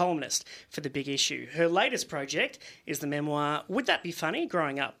author and columnist for The Big Issue. Her latest project is the memoir Would That Be Funny?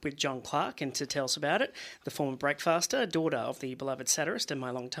 Growing Up with John Clark, and to tell us about it, the former breakfaster, daughter of the beloved satirist and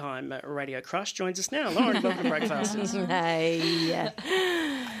my long-time radio crush, joins us now. Lauren, welcome to Breakfasters. Hey.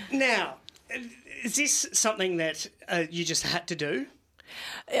 Now, is this something that you just had to do?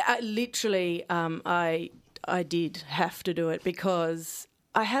 Literally, I did have to do it because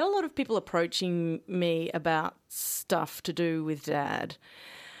I had a lot of people approaching me about stuff to do with Dad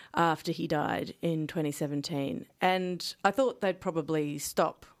after he died in 2017. And I thought they'd probably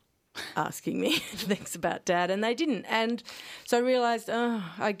stop asking me things about Dad, and they didn't. And so I realised,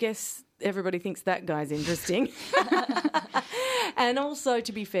 I guess everybody thinks that guy's interesting. And also,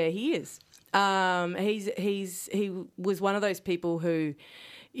 to be fair, he is. He was one of those people who,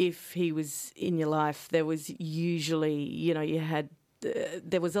 if he was in your life, there was usually, you had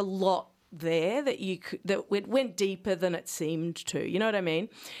there was a lot there that went deeper than it seemed to. You know what I mean?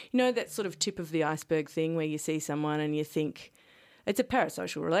 You know that sort of tip of the iceberg thing where you see someone and you think it's a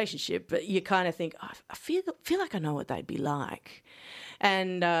parasocial relationship, but you kind of think, I feel like I know what they'd be like,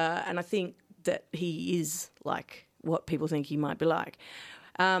 and I think that he is like what people think he might be like.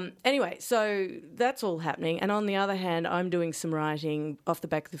 Anyway, so that's all happening. And on the other hand, I'm doing some writing off the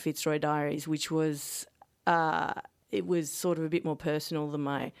back of the Fitzroy Diaries, which was, it was sort of a bit more personal than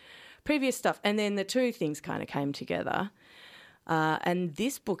my previous stuff. And then the two things kind of came together. And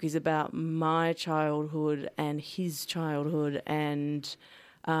this book is about my childhood and his childhood and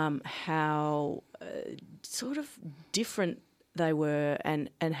how sort of different they were and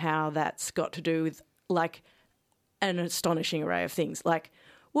how that's got to do with, like, an astonishing array of things. Like,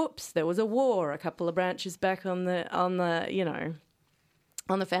 whoops, there was a war a couple of branches back on the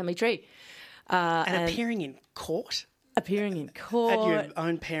family tree. And appearing in court? Appearing in court. At your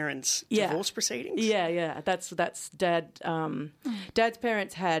own parents' divorce proceedings? Yeah. That's Dad. Dad's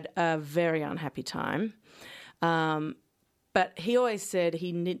parents had a very unhappy time. But he always said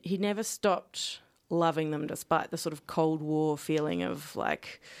he never stopped loving them despite the sort of Cold War feeling of,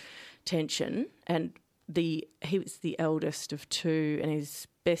 like, tension. And he was the eldest of two, and his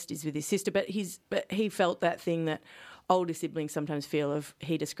best is with his sister. But he felt that thing that older siblings sometimes feel of.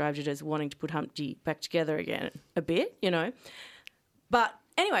 He described it as wanting to put Humpty back together again a bit, But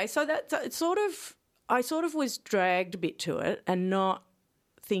anyway, so that I sort of was dragged a bit to it, and not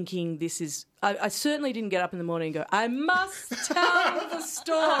thinking this is. I certainly didn't get up in the morning and go, I must tell the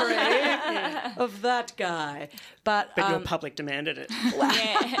story of that guy. But your public demanded it.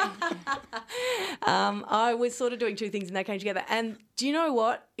 I was sort of doing two things and they came together. And do you know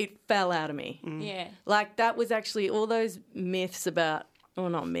what? It fell out of me. Yeah. Like, that was actually all those myths about, well,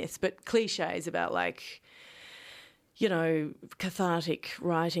 not myths, but cliches about, like, cathartic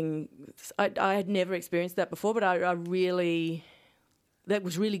writing. I had never experienced that before, but I really... That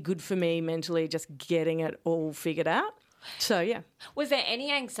was really good for me mentally, just getting it all figured out. So, yeah. Was there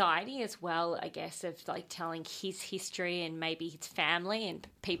any anxiety as well, I guess, of like telling his history and maybe his family and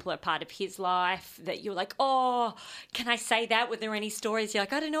people are part of his life that you're like, oh, can I say that? Were there any stories you're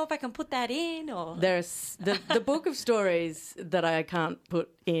like, I don't know if I can put that in? Or there's the book of stories that I can't put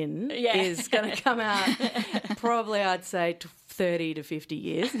in is going to come out probably, I'd say, 30 to 50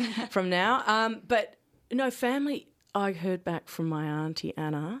 years from now. But no, family, I heard back from my auntie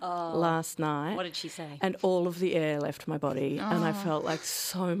Anna last night. What did she say? And all of the air left my body and I felt like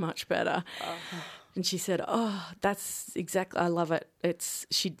so much better. And she said, that's exactly, I love it.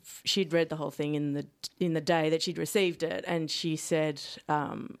 She'd read the whole thing in the day that she'd received it, and she said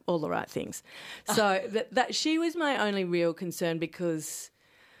all the right things. So that she was my only real concern, because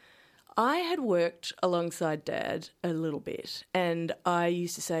I had worked alongside Dad a little bit, and I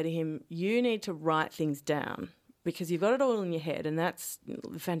used to say to him, you need to write things down, because you've got it all in your head, and that's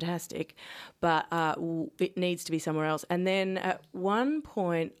fantastic, but it needs to be somewhere else. And then at one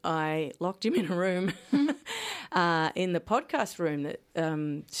point I locked him in a room in the podcast room that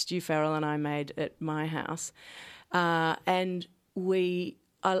Stu Farrell and I made at my house, and I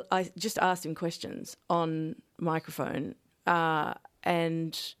just asked him questions on microphone,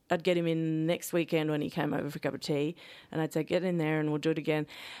 and I'd get him in next weekend when he came over for a cup of tea, and I'd say, get in there and we'll do it again.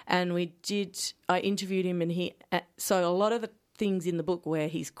 And I interviewed him, and so a lot of the things in the book where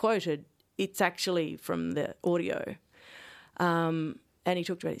he's quoted, it's actually from the audio. And he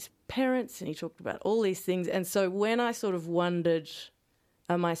talked about his parents, and he talked about all these things. And so when I sort of wondered,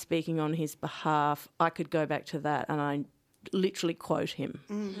 am I speaking on his behalf, I could go back to that, and I literally quote him.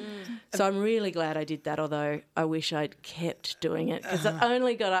 Mm-hmm. So I'm really glad I did that, although I wish I'd kept doing it, because I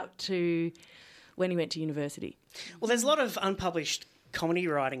only got up to when he went to university. Well, there's a lot of unpublished comedy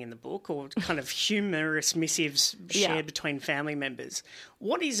writing in the book, or kind of humorous missives shared between family members.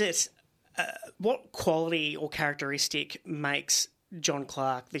 What is it, what quality or characteristic makes John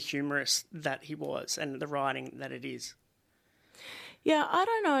Clarke the humorist that he was, and the writing that it is? Yeah, I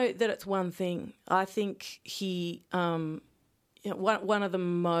don't know that it's one thing. I think he... one of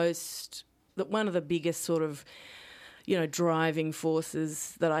the biggest sort of, driving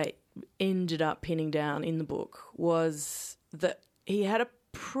forces that I ended up pinning down in the book was that he had a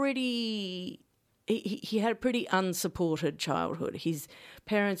pretty unsupported childhood. His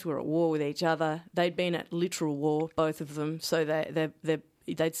parents were at war with each other. They'd been at literal war, both of them. So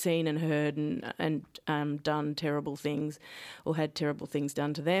they'd seen and heard and done terrible things, or had terrible things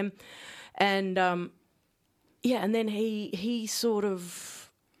done to them, and and then he sort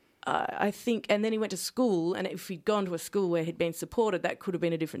of, I think, and then he went to school, and if he'd gone to a school where he'd been supported, that could have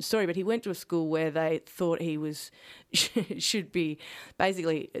been a different story, but he went to a school where they thought he should be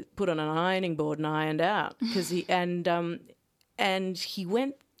basically put on an ironing board and ironed out, because he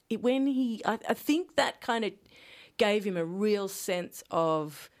went, I think that kind of gave him a real sense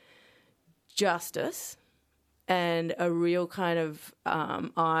of justice and a real kind of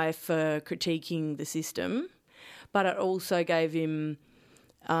eye for critiquing the system. But it also gave him,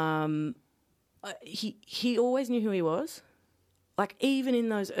 he always knew who he was. Like, even in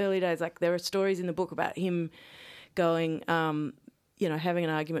those early days, like, there are stories in the book about him going, having an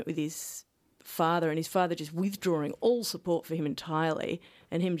argument with his father, and his father just withdrawing all support for him entirely,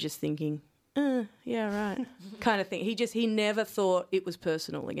 and him just thinking, yeah, right, kind of thing. He never thought it was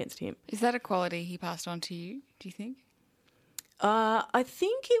personal against him. Is that a quality he passed on to you, do you think? I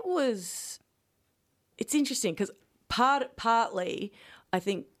think it was... It's interesting, because partly I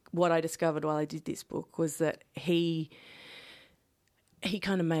think what I discovered while I did this book was that he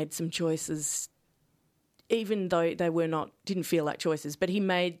kind of made some choices, even though they didn't feel like choices, but he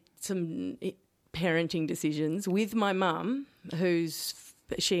made some parenting decisions with my mum,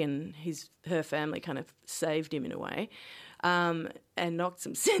 she and her family kind of saved him in a way, and knocked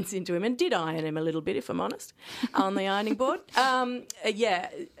some sense into him, and did iron him a little bit, if I'm honest, on the ironing board.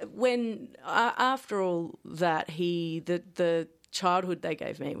 When after all that, the childhood they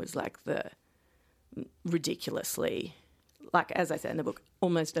gave me was like the ridiculously, like, as I say in the book,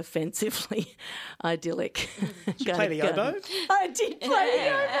 almost offensively idyllic. Did you play the oboe? I did play the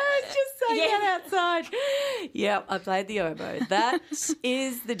oboe. I was just saying that outside. Yeah, I played the oboe. That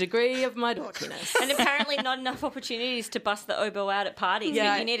is the degree of my dorkiness. And apparently not enough opportunities to bust the oboe out at parties.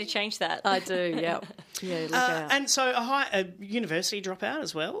 Yeah, you need to change that. I do, yeah. Yeah, look out. And so a university dropout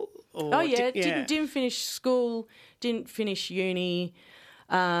as well? Or didn't finish school, didn't finish uni,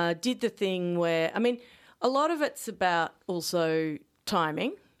 did the thing where, I mean, a lot of it's about also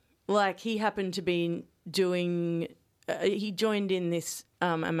timing. Like, he happened to be doing, he joined in this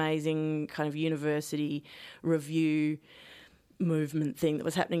amazing kind of university review movement thing that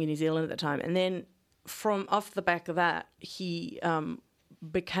was happening in New Zealand at the time. And then from off the back of that, he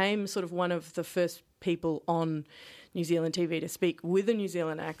became sort of one of the first people on New Zealand TV to speak with a New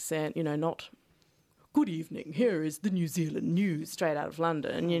Zealand accent, not good evening, here is the New Zealand news straight out of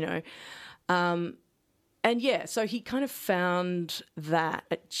London, so he kind of found that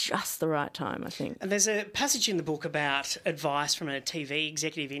at just the right time, I think. And there's a passage in the book about advice from a TV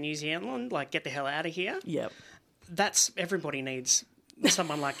executive in New Zealand, like, get the hell out of here. Yep. Everybody needs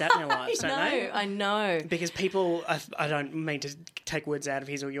someone like that in their lives, don't they? I know. Because people, I don't mean to take words out of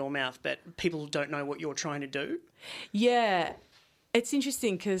his or your mouth, but people don't know what you're trying to do. Yeah. It's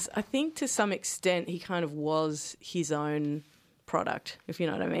interesting because I think to some extent he kind of was his own product, if you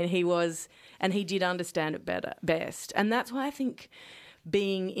know what I mean. He was, and he did understand it best. And that's why I think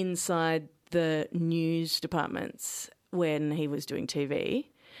being inside the news departments when he was doing TV,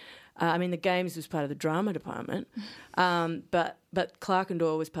 the Games was part of the drama department, but Clark and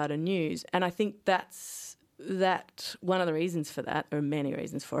Dorr was part of news. And I think that's one of the reasons for that. There are many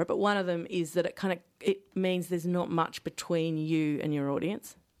reasons for it, but one of them is that it means there's not much between you and your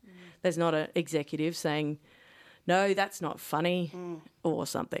audience. There's not an executive saying, no, that's not funny, or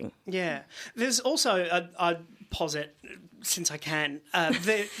something. Yeah. There's also, I'd posit, since I can,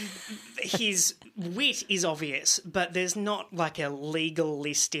 his wit is obvious, but there's not like a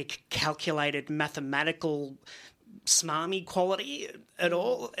legalistic, calculated, mathematical, smarmy quality at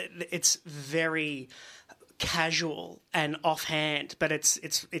all. It's very casual and offhand, but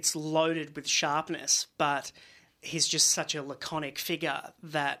it's loaded with sharpness, but he's just such a laconic figure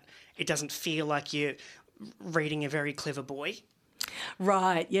that it doesn't feel like you're reading a very clever boy.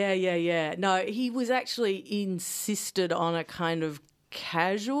 Right, yeah. No, he was actually insisted on a kind of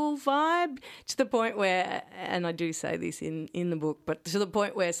casual vibe to the point where, and I do say this in the book, but to the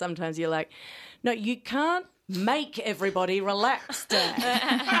point where sometimes you're like, no, you can't make everybody relax, Dad.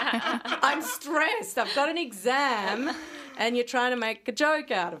 I'm stressed. I've got an exam and you're trying to make a joke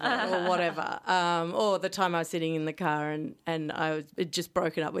out of it or whatever. Or the time I was sitting in the car and I was just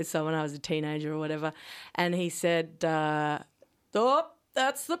broken up with someone, I was a teenager or whatever, and he said, that's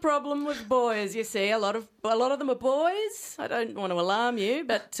the problem with boys, you see. A lot of them are boys. I don't want to alarm you,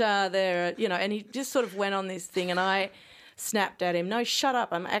 but they're, and he just sort of went on this thing and I snapped at him, no, shut up,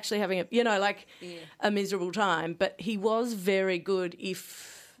 I'm actually having a miserable time. But he was very good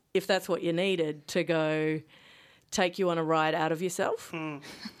if that's what you needed to go take you on a ride out of yourself,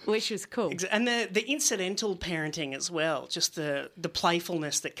 which was cool. And the incidental parenting as well, just the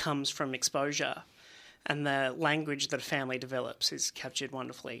playfulness that comes from exposure and the language that a family develops is captured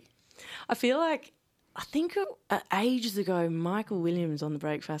wonderfully. I feel like, I think ages ago, Michael Williams on the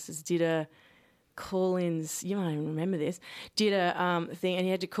Breakfasters did a call-ins, you might even remember this, did a thing, and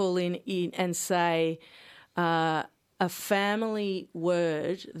he had to call in and say a family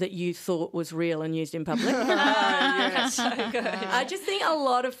word that you thought was real and used in public. Oh, yes. So good. I just think a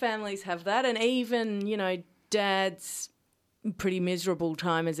lot of families have that, and even, Dad's pretty miserable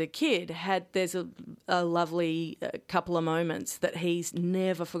time as a kid there's a lovely couple of moments that he's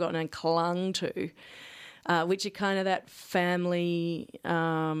never forgotten and clung to, which are kind of that family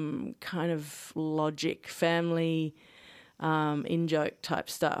kind of logic, family in-joke type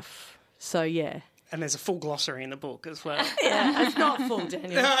stuff. So, yeah. And there's a full glossary in the book as well. Yeah, it's not full,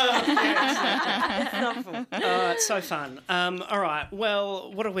 Daniel. It's not full. Oh, it's so fun. All right,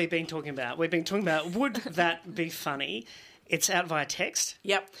 well, what have we been talking about? We've been talking about Would That Be Funny? It's out via text.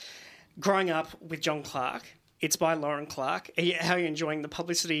 Yep. Growing Up with John Clark. It's by Lauren Clark. How are you enjoying the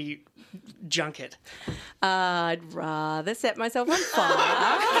publicity junket? I'd rather set myself on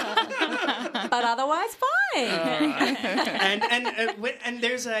fire, but otherwise fine. And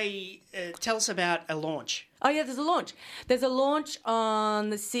there's tell us about a launch. Oh, yeah, there's a launch. There's a launch on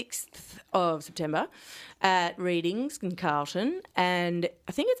the 6th of September at Readings in Carlton, and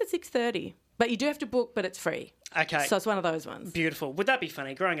I think it's at 6:30. But you do have to book, but it's free. Okay. So it's one of those ones. Beautiful. Would that be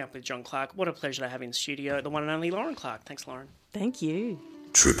funny? Growing Up with John Clark. What a pleasure to have in the studio. The one and only Lauren Clark. Thanks, Lauren. Thank you.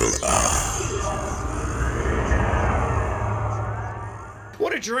 Triple R.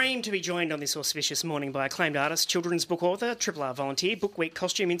 What a dream to be joined on this auspicious morning by acclaimed artist, children's book author, Triple R volunteer, Book Week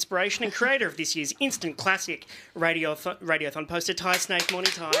costume inspiration and creator of this year's instant classic Radiothon poster, Ty Snake.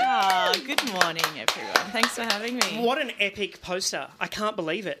 Morning, Ty. Oh, good morning, everyone. Thanks for having me. What an epic poster. I can't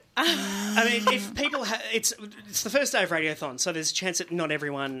believe it. I mean, if people it's the first day of Radiothon, so there's a chance that not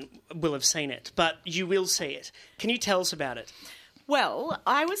everyone will have seen it, but you will see it. Can you tell us about it? Well,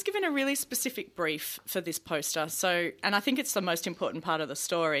 I was given a really specific brief for this poster, and I think it's the most important part of the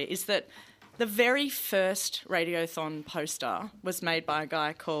story, is that the very first Radiothon poster was made by a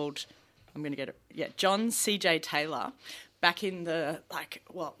guy called, John C.J. Taylor, back in the,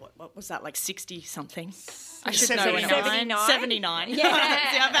 what was that, 60-something? I should know when it was. 79.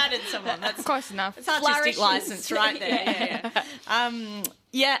 Yeah. See, I've added someone. That's close enough. It's artistic licence right there.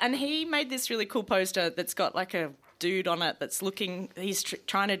 Yeah. And he made this really cool poster that's got a dude on it that's looking, he's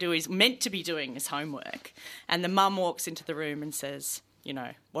trying to do, he's meant to be doing his homework. And the mum walks into the room and says, you know,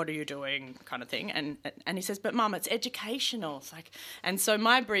 what are you doing, kind of thing. And he says, but Mum, it's educational. It's like, and so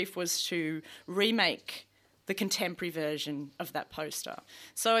my brief was to remake the contemporary version of that poster.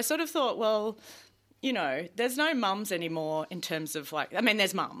 So I sort of thought, well, you know, there's no mums anymore in terms of like, I mean,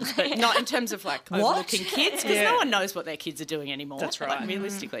 there's mums, but not in terms of like overlooking kids, because no one knows what their kids are doing anymore. That's right. Like,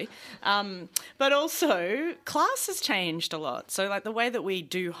 realistically. But also class has changed a lot. So like the way that we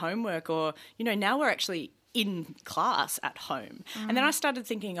do homework, or, you know, now we're actually in class at home. And then I started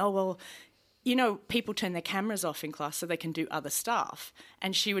thinking, oh, well, you know, people turn their cameras off in class so they can do other stuff.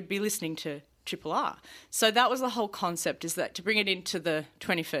 And she would be listening to Triple R. So that was the whole concept, is that to bring it into the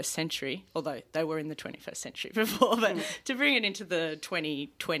 21st century, although they were in the 21st century before, but to bring it into the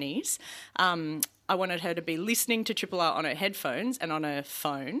 2020s, I wanted her to be listening to Triple R on her headphones and on her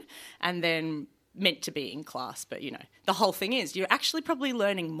phone, and then meant to be in class. But, you know, the whole thing is you're actually probably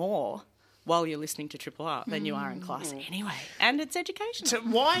learning more while you're listening to Triple R than you are in class anyway. And it's educational. So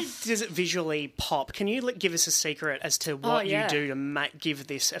why does it visually pop? Can you give us a secret as to what you do to give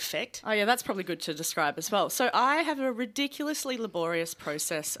this effect? Oh, yeah, that's probably good to describe as well. So I have a ridiculously laborious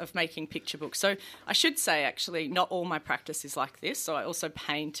process of making picture books. So I should say, actually, not all my practice is like this. So I also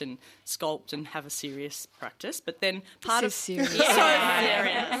paint and sculpt and have a serious practice. But then part of... serious. So serious.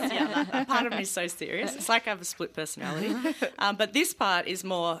 Yeah, that part of me is so serious. It's like I have a split personality. But this part is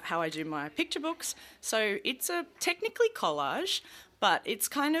more how I do my picture books. So it's a technically collage, but it's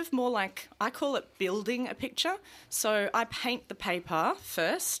kind of more like, I call it building a picture. So I paint the paper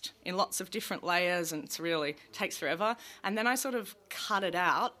first in lots of different layers, and it's really takes forever. And then I sort of cut it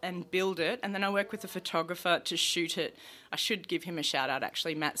out and build it. And then I work with a photographer to shoot it. I should give him a shout out,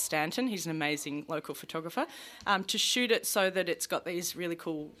 actually, Matt Stanton. He's an amazing local photographer, to shoot it so that it's got these really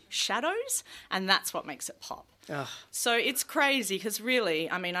cool shadows, and that's what makes it pop. Ugh. So it's crazy because really,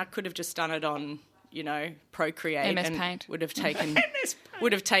 I mean, I could have just done it on, you know, Procreate MS and Paint. would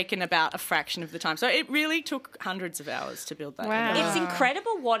have taken about a fraction of the time. So it really took hundreds of hours to build that. Wow. It's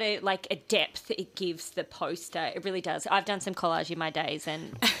incredible what a depth it gives the poster. It really does. I've done some collage in my days,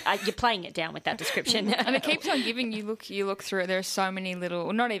 and you're playing it down with that description. And it keeps on giving you look through it. There are so many little,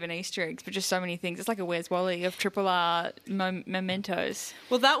 well, not even Easter eggs, but just so many things. It's like a Where's Wally of Triple R mementos.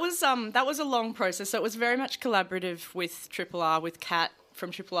 Well, that was a long process. So it was very much collaborative with Triple R, with Kat from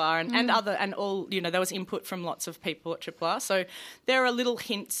Triple R and all, you know, there was input from lots of people at Triple R. So there are little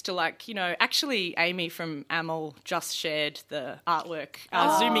hints to, like, you know, actually Amy from Amel just shared the artwork,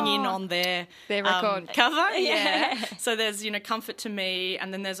 zooming in on their record cover. Yeah. So there's, you know, Comfort to Me,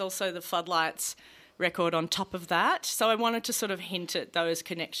 and then there's also the Floodlights record on top of that. So I wanted to sort of hint at those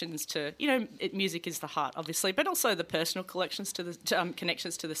connections to, you know, music is the heart, obviously, but also the personal connections to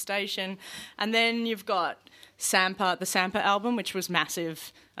the station. And then you've got Sampa, the Sampa album, which was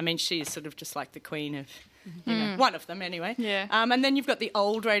massive. I mean, she's sort of just like the queen of, you know, one of them anyway. Yeah. And then you've got the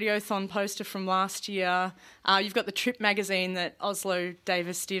old Radiothon poster from last year. You've got the Trip magazine that Oslo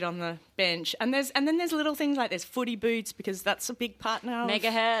Davis did on the bench. And then there's little things like there's footy boots, because that's a big part now.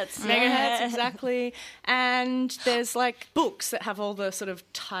 Megahertz, exactly. And there's like books that have all the sort of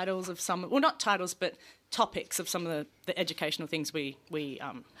titles of some, well, not titles, but topics of some of the educational things we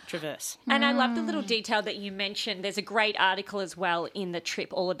traverse. And I love the little detail that you mentioned. There's a great article as well in the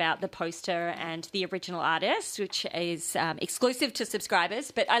Trip all about the poster and the original artist, which is exclusive to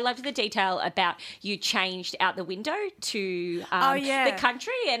subscribers. But I loved the detail about you changed out the window to the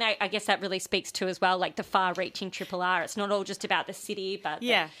country. And I guess that really speaks to as well, like the far-reaching Triple R. It's not all just about the city, but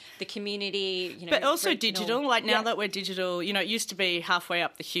the community. You know, but also regional. digital. Like now that we're digital, you know, it used to be halfway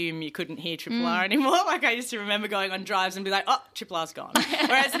up the Hume, you couldn't hear Triple R anymore. Like I used to remember going on drives and be like, oh, Triple R's gone.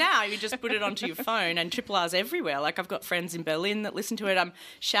 Whereas now you just put it onto your phone and Triple R's everywhere. Like I've got friends in Berlin that listen to it.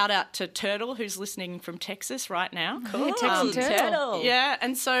 Shout out to Turtle, who's listening from Texas right now. Cool. Turtle. Yeah,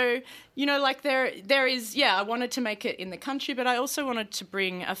 and so, you know, like there is, I wanted to make it in the country, but I also wanted to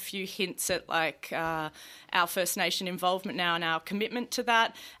bring a few hints at like our First Nation involvement now and our commitment to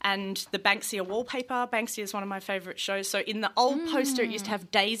that, and the Banksia wallpaper. Banksia is one of my favourite shows. So in the old poster, it used to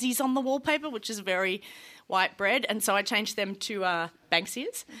have daisies on the wallpaper, which is very white bread, and so I changed them to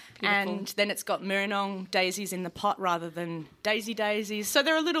Banksias. And then it's got Murnong daisies in the pot rather than daisies. So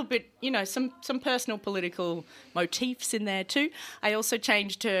they're a little bit, you know, some personal political motifs in there too. I also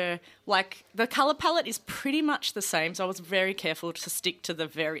changed her, like, the colour palette is pretty much the same, so I was very careful to stick to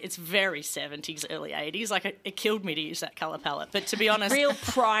it's very 70s, early 80s. Like, it killed me to use that colour palette. But to be honest... real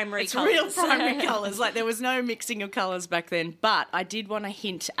primary colours. Like, there was no mixing of colours back then. But I did want to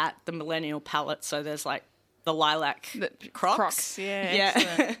hint at the millennial palette, so there's, like, the lilac Crocs. Crocs,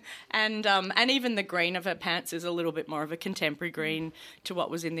 yeah. And even the green of her pants is a little bit more of a contemporary green to what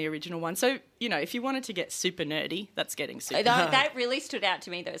was in the original one. So, if you wanted to get super nerdy, that's getting super nerdy. That really stood out to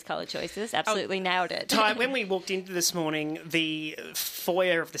me, those colour choices. Absolutely nailed it. Ty, when we walked into this morning, the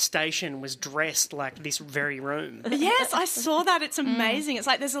foyer of the station was dressed like this very room. Yes, I saw that. It's amazing. It's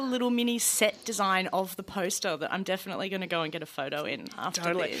like there's a little mini set design of the poster that I'm definitely going to go and get a photo in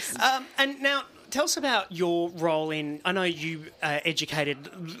after this. And now, tell us about your role in, I know you educated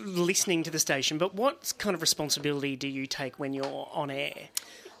listening to the station, but what kind of responsibility do you take when you're on air?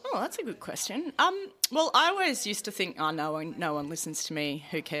 Oh, that's a good question. Well, I always used to think, no one listens to me,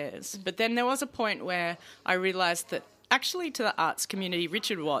 who cares? But then there was a point where I realised that actually to the arts community,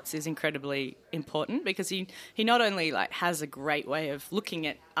 Richard Watts is incredibly important because he not only has a great way of looking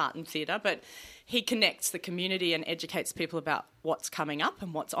at art and theatre, but he connects the community and educates people about what's coming up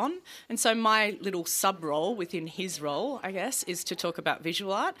and what's on. And so my little sub-role within his role, I guess, is to talk about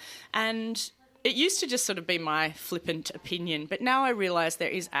visual art. And it used to just sort of be my flippant opinion, but now I realise there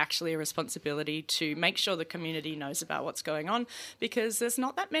is actually a responsibility to make sure the community knows about what's going on because there's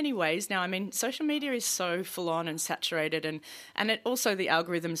not that many ways now. I mean, social media is so full on and saturated and it also the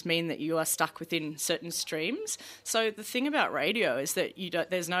algorithms mean that you are stuck within certain streams. So the thing about radio is that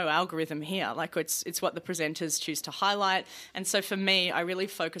there's no algorithm here. Like it's what the presenters choose to highlight. And so for me, I really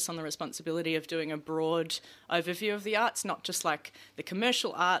focus on the responsibility of doing a broad overview of the arts, not just like the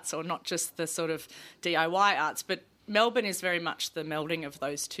commercial arts or not just the sort of DIY arts, but Melbourne is very much the melding of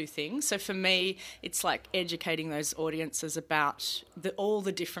those two things. So for me, it's like educating those audiences about all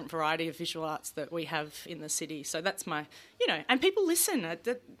the different variety of visual arts that we have in the city. So that's my, and people listen.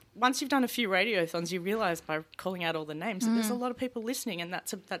 Once you've done a few radiothons, you realise by calling out all the names that there's a lot of people listening, and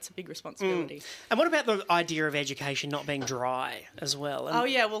that's a big responsibility. And what about the idea of education not being dry as well?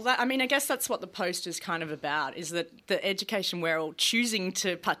 I guess that's what the post is kind of about, is that the education we're all choosing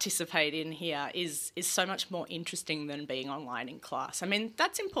to participate in here is so much more interesting than being online in class. I mean,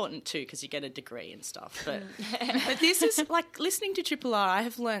 that's important too because you get a degree and stuff. But this is like listening to Triple R, I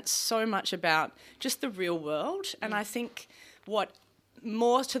have learnt so much about just the real world, and I think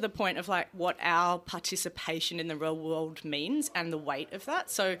more to the point of like what our participation in the real world means and the weight of that.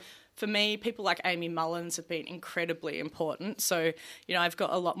 So for me, people like Amy Mullins have been incredibly important. So, I've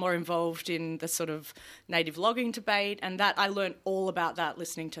got a lot more involved in the sort of native logging debate, and that I learned all about that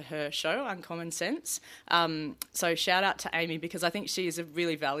listening to her show, Uncommon Sense. So shout out to Amy because I think she is a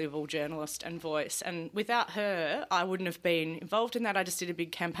really valuable journalist and voice. And without her, I wouldn't have been involved in that. I just did a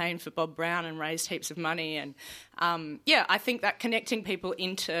big campaign for Bob Brown and raised heaps of money. And I think that connecting people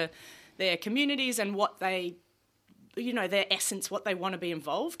into their communities and what they their essence, what they want to be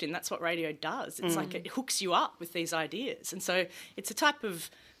involved in. That's what radio does. It's like it hooks you up with these ideas. And so it's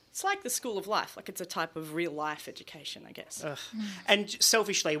like the school of life. Like it's a type of real life education, I guess. And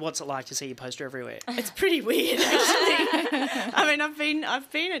selfishly, what's it like to see your poster everywhere? It's pretty weird, actually. I mean,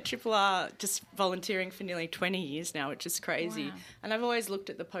 I've been at Triple R just volunteering for nearly 20 years now, which is crazy. Wow. And I've always looked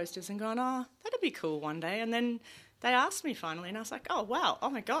at the posters and gone, oh, that'd be cool one day. And then they asked me finally, and I was like, oh, wow,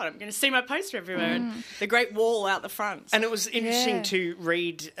 oh, my God, I'm going to see my poster everywhere and the great wall out the front. And it was interesting to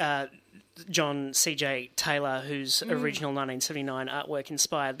read John C.J. Taylor, whose original 1979 artwork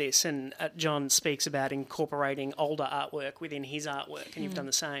inspired this, and John speaks about incorporating older artwork within his artwork, and you've done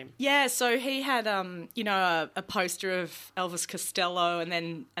the same. Yeah, so he had, a poster of Elvis Costello and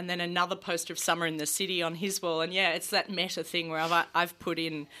then another poster of Summer in the City on his wall, and it's that meta thing where I've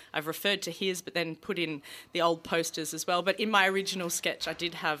referred to his, but then put in the old posters as well. But in my original sketch, I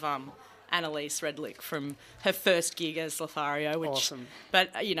did have Annalise Redlick from her first gig as Lothario. Which, awesome.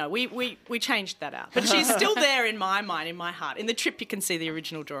 But, we changed that out. But she's still there in my mind, in my heart. In the trip, you can see the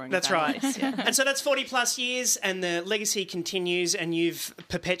original drawing. That's right. Yeah. And so that's 40 plus years and the legacy continues and you've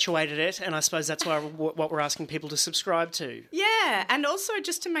perpetuated it. And I suppose that's what we're asking people to subscribe to. Yeah, and also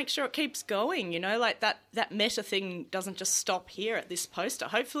just to make sure it keeps going, like that meta thing doesn't just stop here at this poster.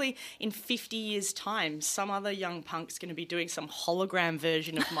 Hopefully in 50 years' time, some other young punk's going to be doing some hologram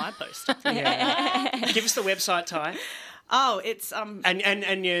version of my poster. Yeah. Give us the website, Ty. Oh, it's and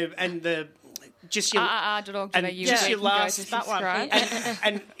the just your rrr.org.au. Just your last that one.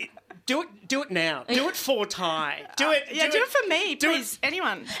 And do it now. Do it for Ty. Do it. Do it for me, please.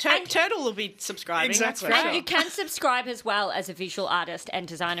 Anyone. Turtle will be subscribing. Exactly. That's And you can subscribe as well as a visual artist and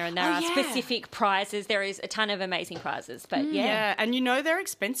designer, and there are specific prizes. There is a ton of amazing prizes, but yeah, and they're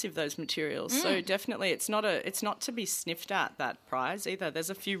expensive, those materials. So definitely, it's not to be sniffed at, that prize either. There's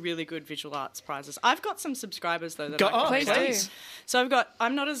a few really good visual arts prizes. I've got some subscribers though that I can please do. So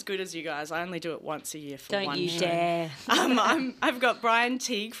I'm not as good as you guys. I only do it once a year for Don't one you show. dare. I've got Brian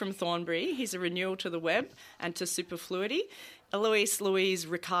Teague from Thornbury Thornbury, he's a renewal to the web and to Superfluity. Louise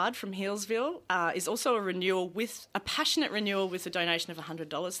Ricard from Healesville is also a passionate renewal with a donation of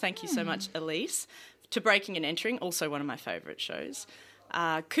 $100. Thank you so much, Elise. To Breaking and Entering, also one of my favourite shows.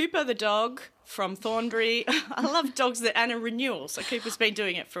 Cooper the dog from Thornbury. I love dogs and a renewal. So Cooper's been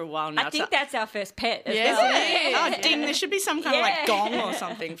doing it for a while now. I think that's our first pet as well. well. Oh, ding. There should be some kind of like gong or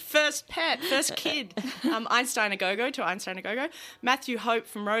something. First pet, first kid. Einstein a Go-Go to Einstein a Go-Go. Matthew Hope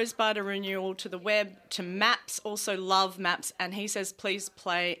from Rosebud, a renewal to the web. To Maps, also love Maps. And he says, please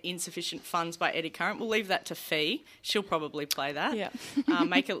play Insufficient Funds by Eddie Current. We'll leave that to Fee. She'll probably play that. Yeah.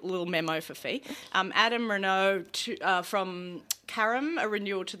 Make a little memo for Fee. Adam Renault from Karam, a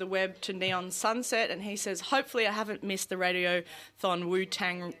renewal to the web to Neon Sunset, and he says, hopefully I haven't missed the Radiothon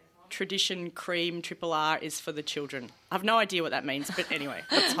Wu-Tang Tradition Cream Triple R is for the children. I have no idea what that means, but anyway.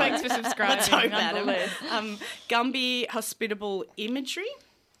 Thanks for subscribing. Let's hope, Adam. Gumby Hospitable Imagery.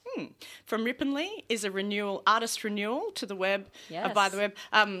 From Ripponley is a artist renewal to the web, by the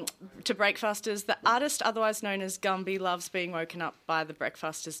web, to Breakfasters. The artist, otherwise known as Gumby, loves being woken up by the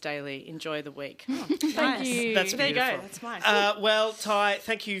Breakfasters daily. Enjoy the week. Thank you. That's there you go. That's mine. Well, Ty,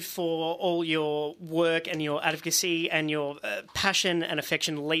 thank you for all your work and your advocacy and your passion and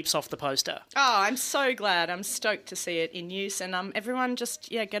affection leaps off the poster. Oh, I'm so glad. I'm stoked to see it in use. And everyone just,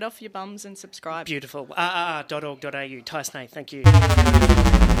 get off your bums and subscribe. Beautiful. rrr.org.au. Ty Snaith, thank you.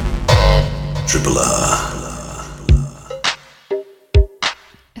 Triple R.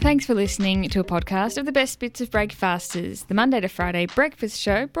 Thanks for listening to a podcast of the best bits of Breakfasters, the Monday to Friday breakfast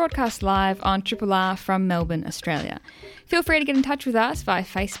show broadcast live on Triple R from Melbourne, Australia. Feel free to get in touch with us via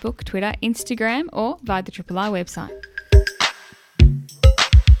Facebook, Twitter, Instagram, or via the Triple R website.